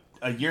 what,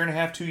 a year and a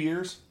half, 2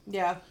 years?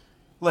 Yeah.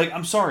 Like,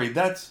 I'm sorry,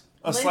 that's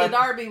a Linda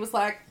Darby was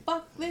like,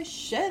 fuck this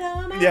shit,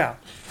 I'm out. Yeah.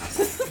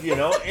 You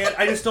know, and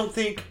I just don't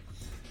think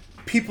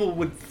people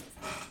would...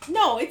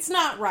 No, it's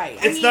not right.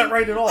 It's not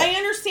right at all. I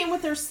understand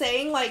what they're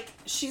saying, like,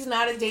 she's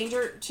not a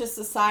danger to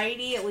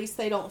society, at least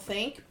they don't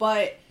think,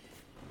 but,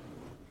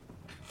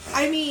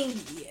 I mean,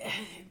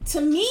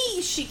 to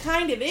me, she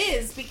kind of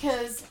is,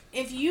 because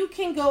if you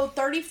can go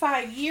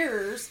 35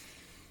 years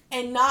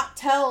and not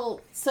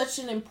tell such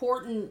an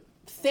important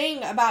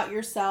thing about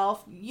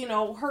yourself, you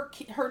know,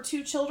 her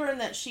two children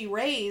that she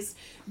raised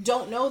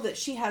don't know that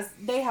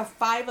they have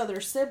 5 other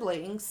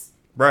siblings.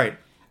 Right.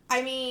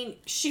 I mean,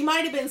 she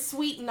might have been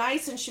sweet and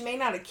nice and she may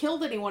not have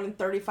killed anyone in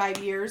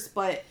 35 years,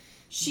 but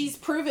she's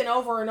proven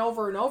over and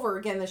over and over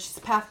again that she's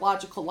a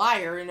pathological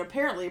liar and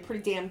apparently a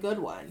pretty damn good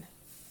one.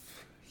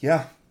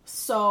 Yeah.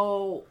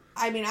 So,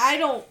 I mean, I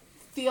don't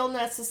feel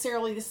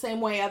necessarily the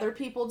same way other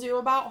people do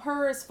about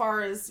her as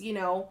far as, you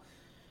know,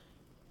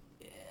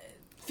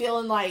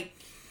 feeling like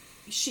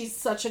she's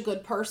such a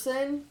good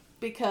person,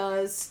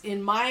 because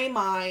in my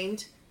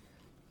mind,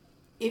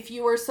 if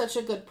you were such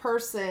a good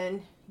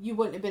person, you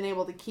wouldn't have been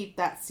able to keep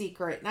that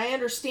secret. And I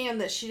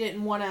understand that she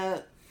didn't want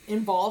to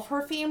involve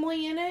her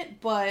family in it,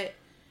 but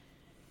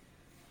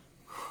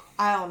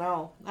I don't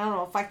know. I don't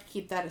know if I could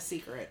keep that a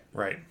secret.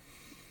 Right.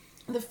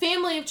 The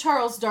family of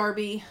Charles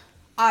Darby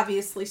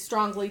obviously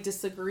strongly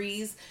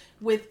disagrees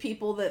with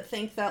people that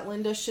think that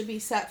Linda should be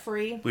set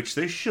free. Which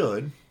they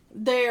should.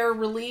 They're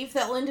relieved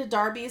that Linda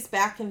Darby is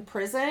back in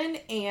prison,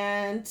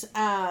 and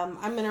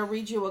I'm going to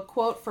read you a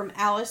quote from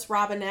Alice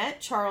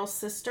Robinette, Charles'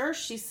 sister.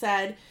 She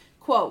said,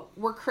 quote,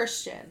 "We're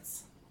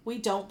Christians. We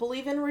don't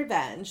believe in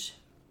revenge,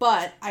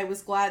 but I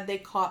was glad they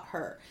caught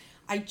her.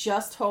 I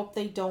just hope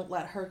they don't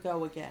let her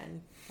go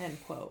again," end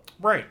quote.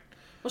 Right.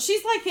 Well,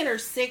 she's like in her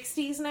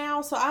 60s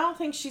now, so I don't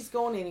think she's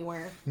going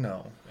anywhere.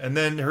 No. And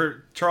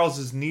then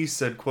Charles's niece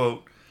said,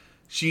 quote,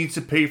 "She needs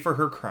to pay for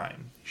her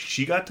crime.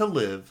 She got to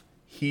live.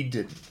 He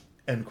didn't,"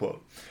 end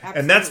quote. Absolutely.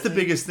 And that's the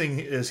biggest thing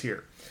is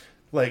here.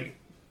 Like,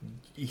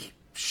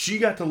 she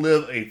got to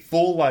live a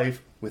full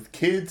life with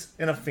kids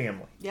and a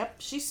family. Yep,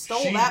 she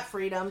stole that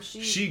freedom.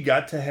 She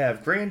got to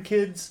have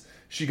grandkids.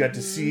 She got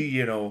to see,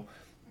 you know,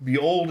 be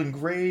old and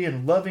gray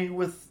and loving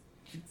with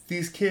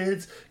these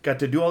kids. Got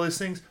to do all these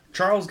things.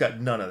 Charles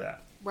got none of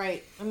that.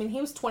 Right. I mean, he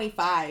was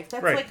 25.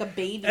 That's right. like a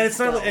baby. And it's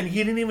not, and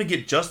he didn't even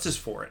get justice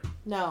for it.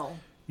 No.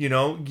 You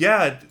know,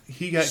 yeah,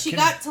 he got... She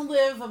got to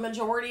live a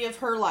majority of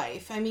her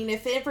life. I mean,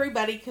 if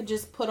everybody could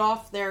just put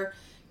off their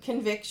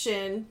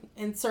conviction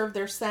and serve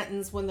their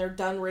sentence when they're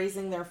done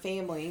raising their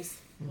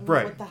families. I mean,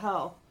 right. What the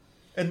hell?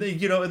 And,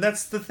 you know, and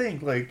that's the thing.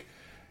 Like,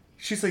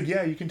 she's like,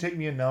 yeah, you can take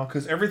me in now,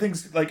 because everything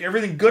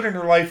good in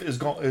her life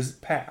is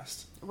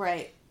past.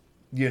 Right.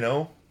 You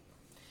know?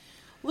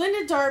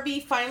 Linda Darby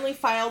finally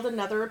filed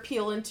another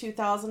appeal in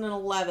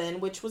 2011,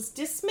 which was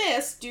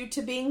dismissed due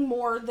to being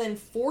more than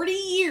 40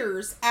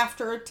 years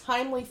after a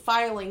timely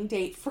filing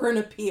date for an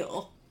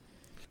appeal.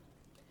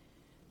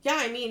 Yeah,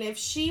 I mean, if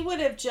she would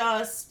have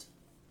just...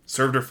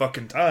 served her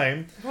fucking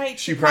time, right,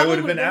 she probably would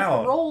have been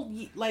out. Paroled,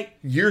 like...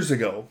 years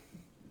ago.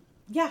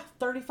 Yeah,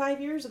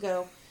 35 years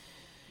ago.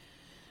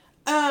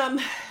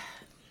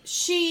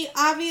 She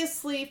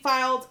obviously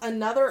filed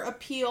another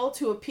appeal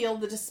to appeal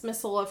the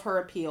dismissal of her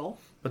appeal.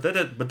 But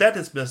that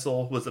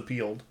dismissal was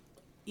appealed.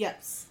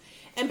 Yes.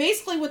 And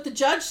basically what the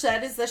judge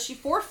said is that she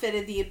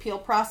forfeited the appeal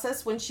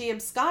process when she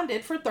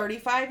absconded for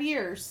 35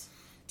 years.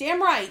 Damn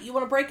right. You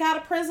want to break out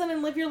of prison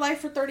and live your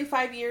life for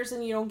 35 years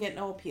and you don't get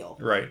no appeal.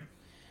 Right.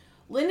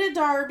 Linda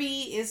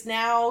Darby is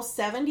now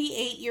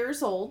 78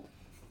 years old.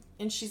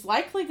 and she's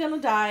likely going to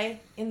die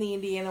in the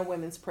Indiana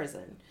women's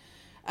prison.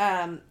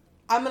 I'm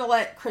going to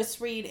let Chris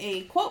read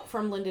a quote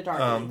from Linda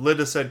Darby.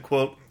 Linda said,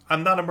 quote,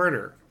 "I'm not a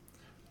murderer.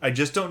 I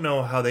just don't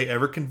know how they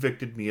ever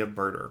convicted me of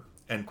murder,"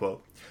 end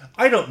quote.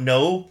 I don't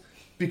know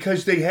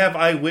because they have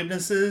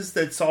eyewitnesses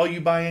that saw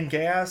you buying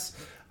gas.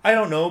 I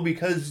don't know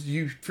because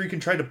you freaking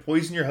tried to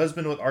poison your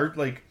husband with art,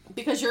 like...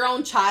 Because your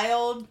own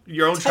child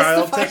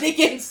testified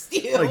against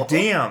you. Like,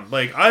 damn.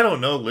 Like, I don't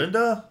know,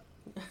 Linda.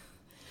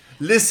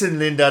 Listen,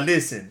 Linda,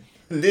 listen.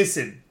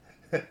 Listen.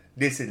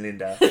 Listen,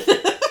 Linda.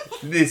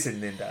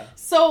 Listen, Linda.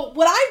 So,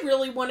 what I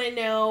really want to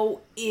know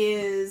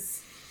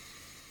is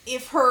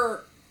if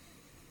her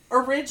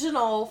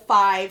original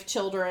 5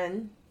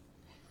 children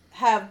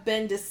have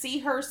been to see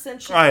her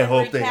since she's been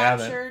recaptured. They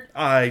haven't.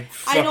 I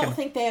don't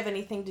think they have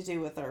anything to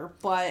do with her,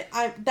 but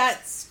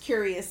that's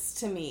curious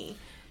to me.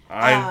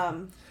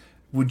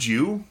 Would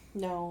you?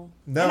 No.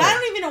 No. And I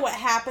don't even know what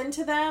happened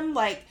to them.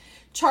 Like,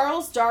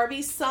 Charles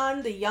Darby's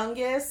son, the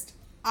youngest,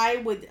 I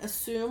would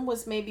assume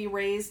was maybe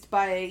raised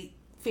by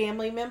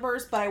family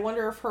members, but I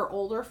wonder if her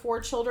older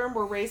 4 children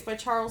were raised by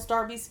Charles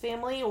Darby's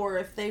family, or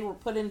if they were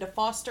put into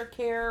foster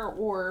care,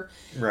 or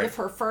if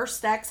her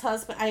first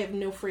ex-husband... I have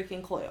no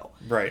freaking clue.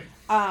 Right.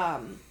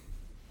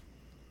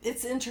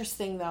 It's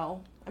interesting,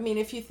 though. I mean,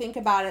 if you think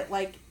about it,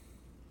 like,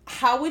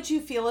 how would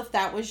you feel if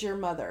that was your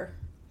mother?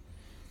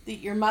 That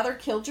your mother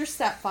killed your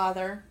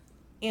stepfather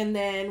and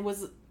then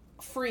was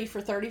free for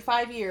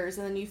 35 years,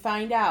 and then you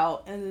find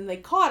out, and then they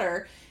caught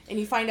her, and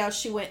you find out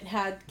she went and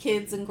had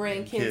kids and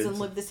grandkids and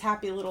lived this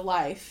happy little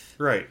life.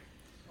 Right.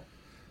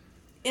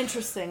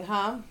 Interesting,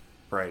 huh?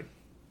 Right.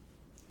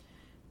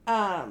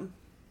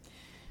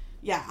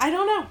 Yeah, I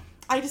don't know.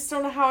 I just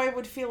don't know how I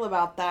would feel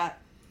about that.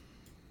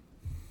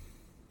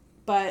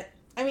 But,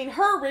 I mean,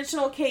 her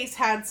original case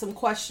had some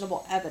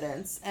questionable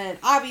evidence, and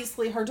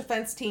obviously her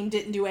defense team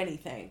didn't do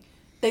anything.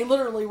 They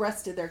literally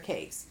rested their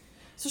case.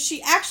 So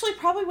she actually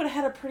probably would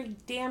have had a pretty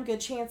damn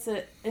good chance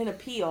at an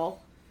appeal,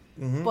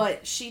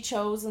 but she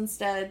chose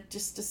instead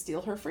just to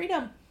steal her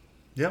freedom.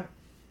 Yep.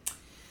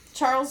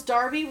 Charles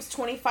Darby was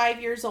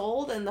 25 years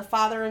old and the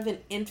father of an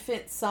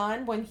infant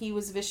son when he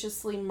was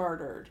viciously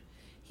murdered.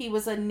 He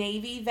was a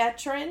Navy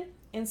veteran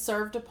and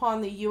served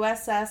upon the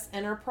USS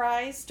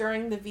Enterprise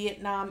during the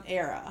Vietnam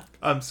era.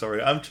 I'm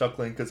sorry, I'm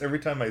chuckling because every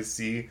time I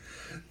see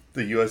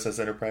the USS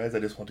Enterprise, I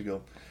just want to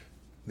go,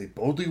 "They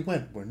boldly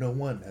went where no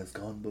one has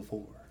gone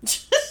before."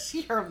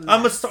 You're a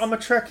mess. I'm a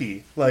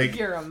Trekkie, like,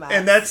 you're a mess.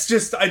 And that's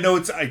just, I know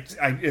it's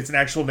an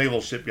actual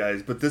naval ship,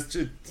 guys, but this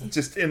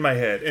just in my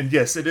head. And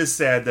yes, it is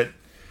sad that,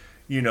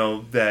 you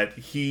know, that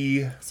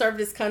he served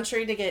his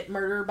country to get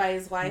murdered by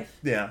his wife.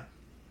 Yeah.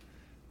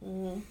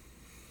 Mm-hmm.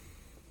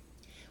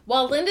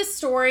 While Linda's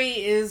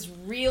story is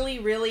really,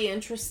 really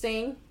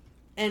interesting,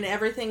 and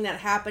everything that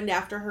happened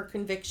after her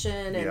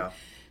conviction and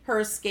her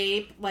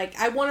escape, like,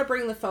 I want to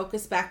bring the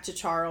focus back to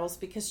Charles,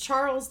 because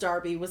Charles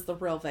Darby was the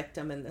real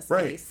victim in this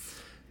case.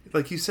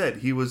 Like you said,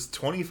 he was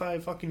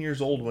 25 fucking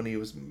years old when he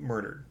was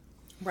murdered.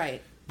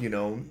 Right. You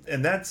know,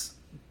 and that's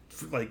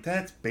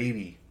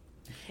baby.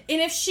 And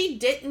if she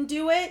didn't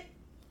do it,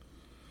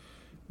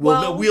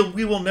 no,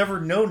 we will never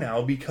know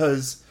now,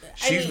 because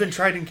she's been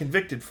tried and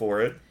convicted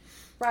for it.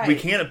 Right. We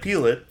can't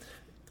appeal it.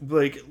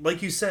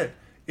 Like you said,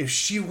 if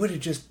she would have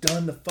just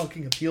done the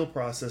fucking appeal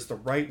process the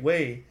right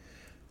way,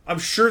 I'm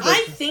sure that...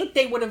 I think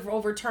they would have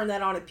overturned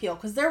that on appeal,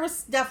 because there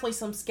was definitely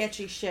some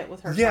sketchy shit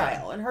with her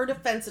trial, and her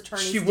defense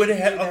attorneys didn't do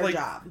their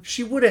job.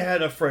 She would have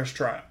had a fresh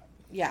trial.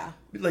 Yeah.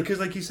 Because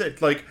like you said,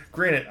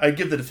 granted, I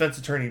give the defense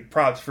attorney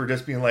props for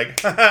just being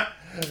like,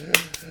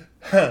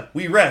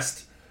 we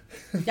rest.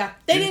 Yeah,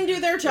 they didn't do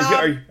their job.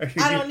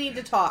 I don't need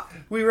to talk.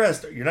 We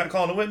rest. You're not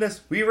calling a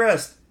witness? We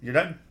rest. You're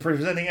not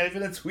presenting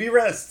evidence? We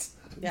rest.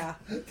 Yeah.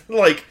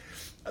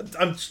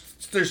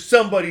 There's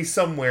somebody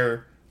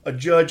somewhere, a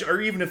judge,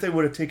 or even if they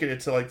would have taken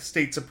it to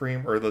state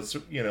supreme or the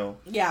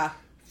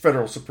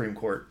federal Supreme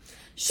Court,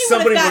 she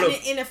would have gotten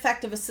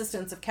ineffective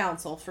assistance of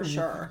counsel for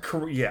sure.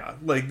 Yeah,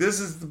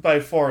 this is by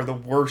far the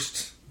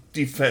worst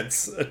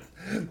defense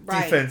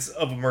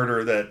of a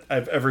murder that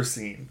I've ever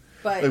seen.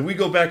 But we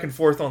go back and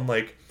forth on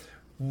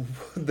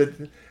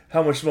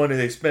how much money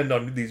they spend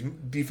on these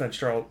defense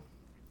trials.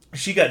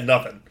 She got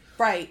nothing.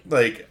 Right.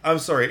 I'm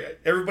sorry.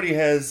 Everybody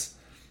has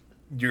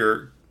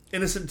you're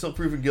innocent until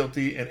proven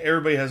guilty, and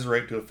everybody has a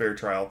right to a fair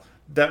trial.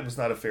 That was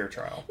not a fair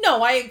trial.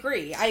 No, I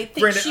agree. I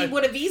think she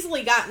would have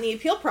easily gotten the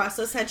appeal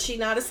process had she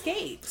not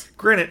escaped.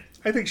 Granted,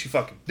 I think she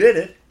fucking did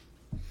it.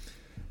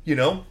 You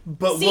know,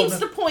 but seems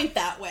to point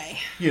that way.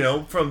 You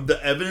know, from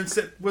the evidence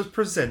that was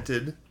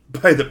presented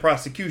by the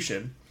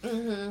prosecution,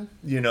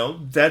 you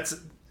know,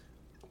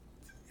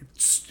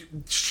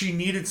 she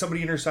needed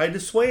somebody in her side to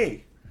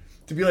sway,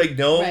 to be like,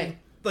 no,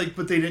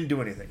 but they didn't do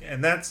anything,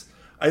 and that's.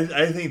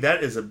 I think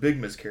that is a big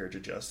miscarriage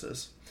of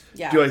justice.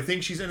 Yeah. Do I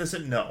think she's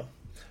innocent? No.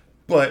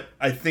 But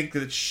I think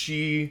that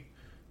she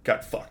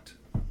got fucked.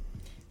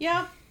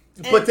 Yeah.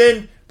 But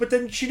then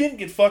she didn't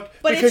get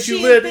fucked because if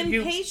she had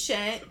been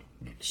patient,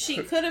 she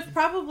could have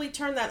probably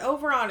turned that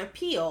over on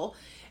appeal.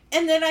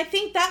 And then I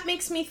think that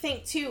makes me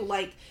think, too,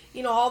 like,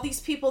 you know, all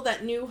these people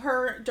that knew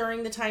her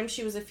during the time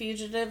she was a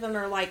fugitive and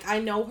are like, I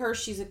know her,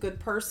 she's a good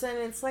person.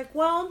 It's like,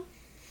 well,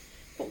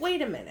 but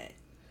wait a minute.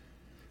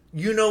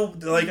 You know,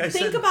 like I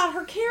said... Think about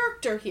her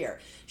character here.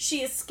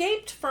 She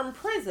escaped from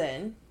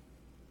prison.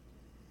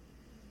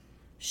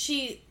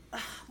 She,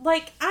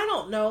 like, I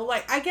don't know.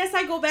 Like, I guess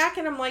I go back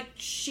and I'm like,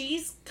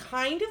 she's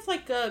kind of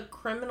like a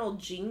criminal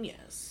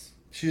genius.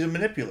 She's a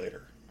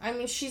manipulator. I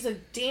mean, she's a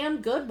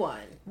damn good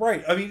one.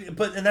 Right. I mean,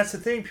 and that's the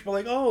thing. People are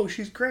like, oh,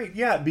 she's great.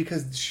 Yeah,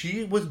 because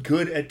she was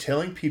good at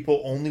telling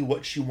people only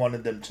what she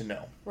wanted them to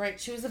know. Right.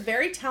 She was a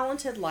very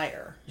talented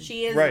liar.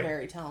 She is a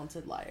very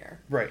talented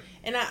liar. Right.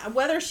 And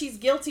whether she's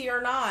guilty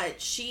or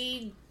not,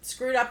 she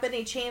screwed up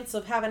any chance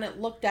of having it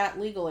looked at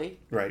legally.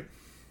 Right.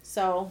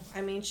 So,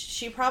 I mean,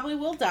 she probably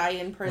will die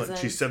in prison. What,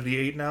 she's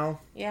 78 now?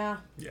 Yeah.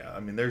 Yeah, I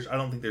mean, I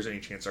don't think there's any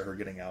chance of her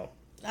getting out.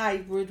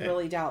 I would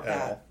really doubt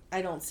that. All.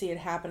 I don't see it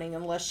happening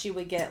unless she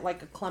would get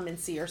like a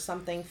clemency or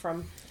something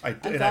from a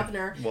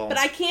governor. But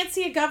I can't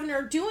see a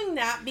governor doing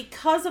that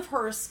because of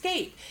her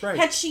escape. Right.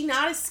 Had she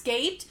not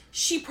escaped,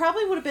 she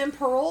probably would have been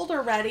paroled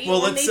already,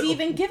 or maybe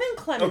even given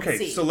clemency.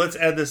 Okay, so let's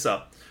add this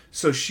up.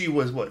 So she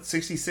was,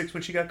 66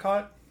 when she got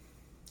caught?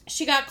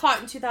 She got caught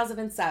in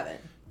 2007.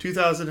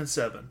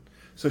 2007.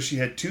 So she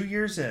had 2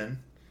 years in.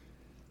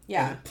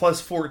 Yeah. Plus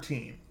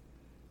 14.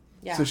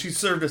 Yeah. So she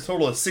served a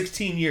total of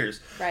 16 years.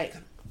 Right.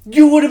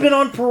 You would have been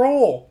on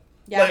parole.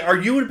 Yeah. Like, or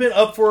you would have been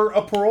up for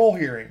a parole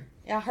hearing.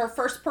 Yeah, her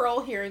first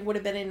parole hearing would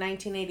have been in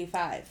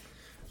 1985.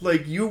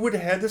 Like, you would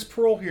have had this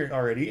parole hearing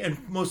already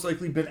and most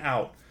likely been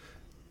out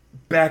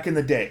back in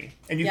the day.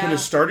 And you could have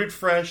started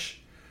fresh.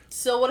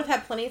 Still would have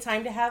had plenty of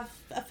time to have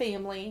a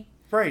family.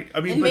 Right.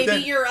 I mean, and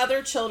maybe your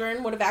other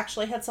children would have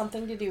actually had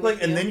something to do with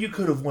you. And then you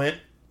could have went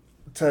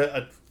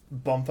to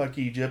bumfuck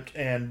Egypt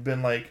and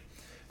been like,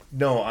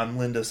 no, I'm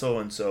Linda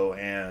so-and-so.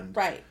 And,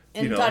 right.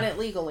 And done it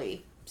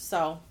legally.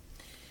 So,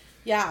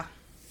 yeah.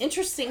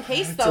 Interesting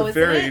case, though,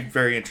 isn't it? It's a very,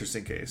 very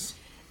interesting case.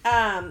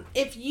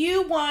 If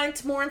you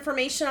want more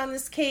information on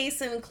this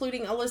case,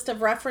 including a list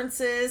of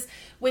references,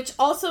 which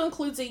also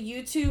includes a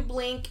YouTube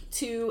link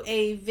to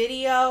a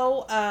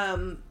video,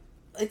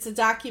 it's a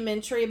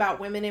documentary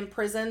about women in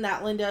prison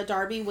that Linda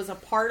Darby was a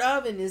part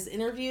of and is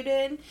interviewed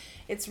in.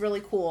 It's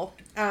really cool.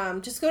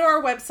 Just go to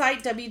our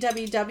website,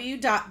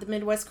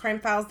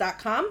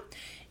 www.themidwestcrimefiles.com.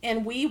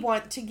 And we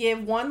want to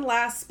give one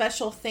last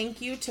special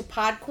thank you to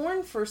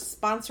Podcorn for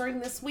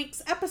sponsoring this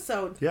week's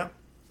episode. Yeah.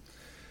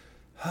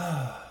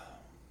 It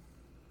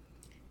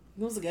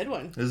was a good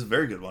one. It was a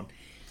very good one.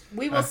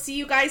 We will see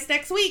you guys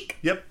next week.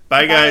 Yep.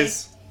 Bye,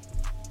 guys.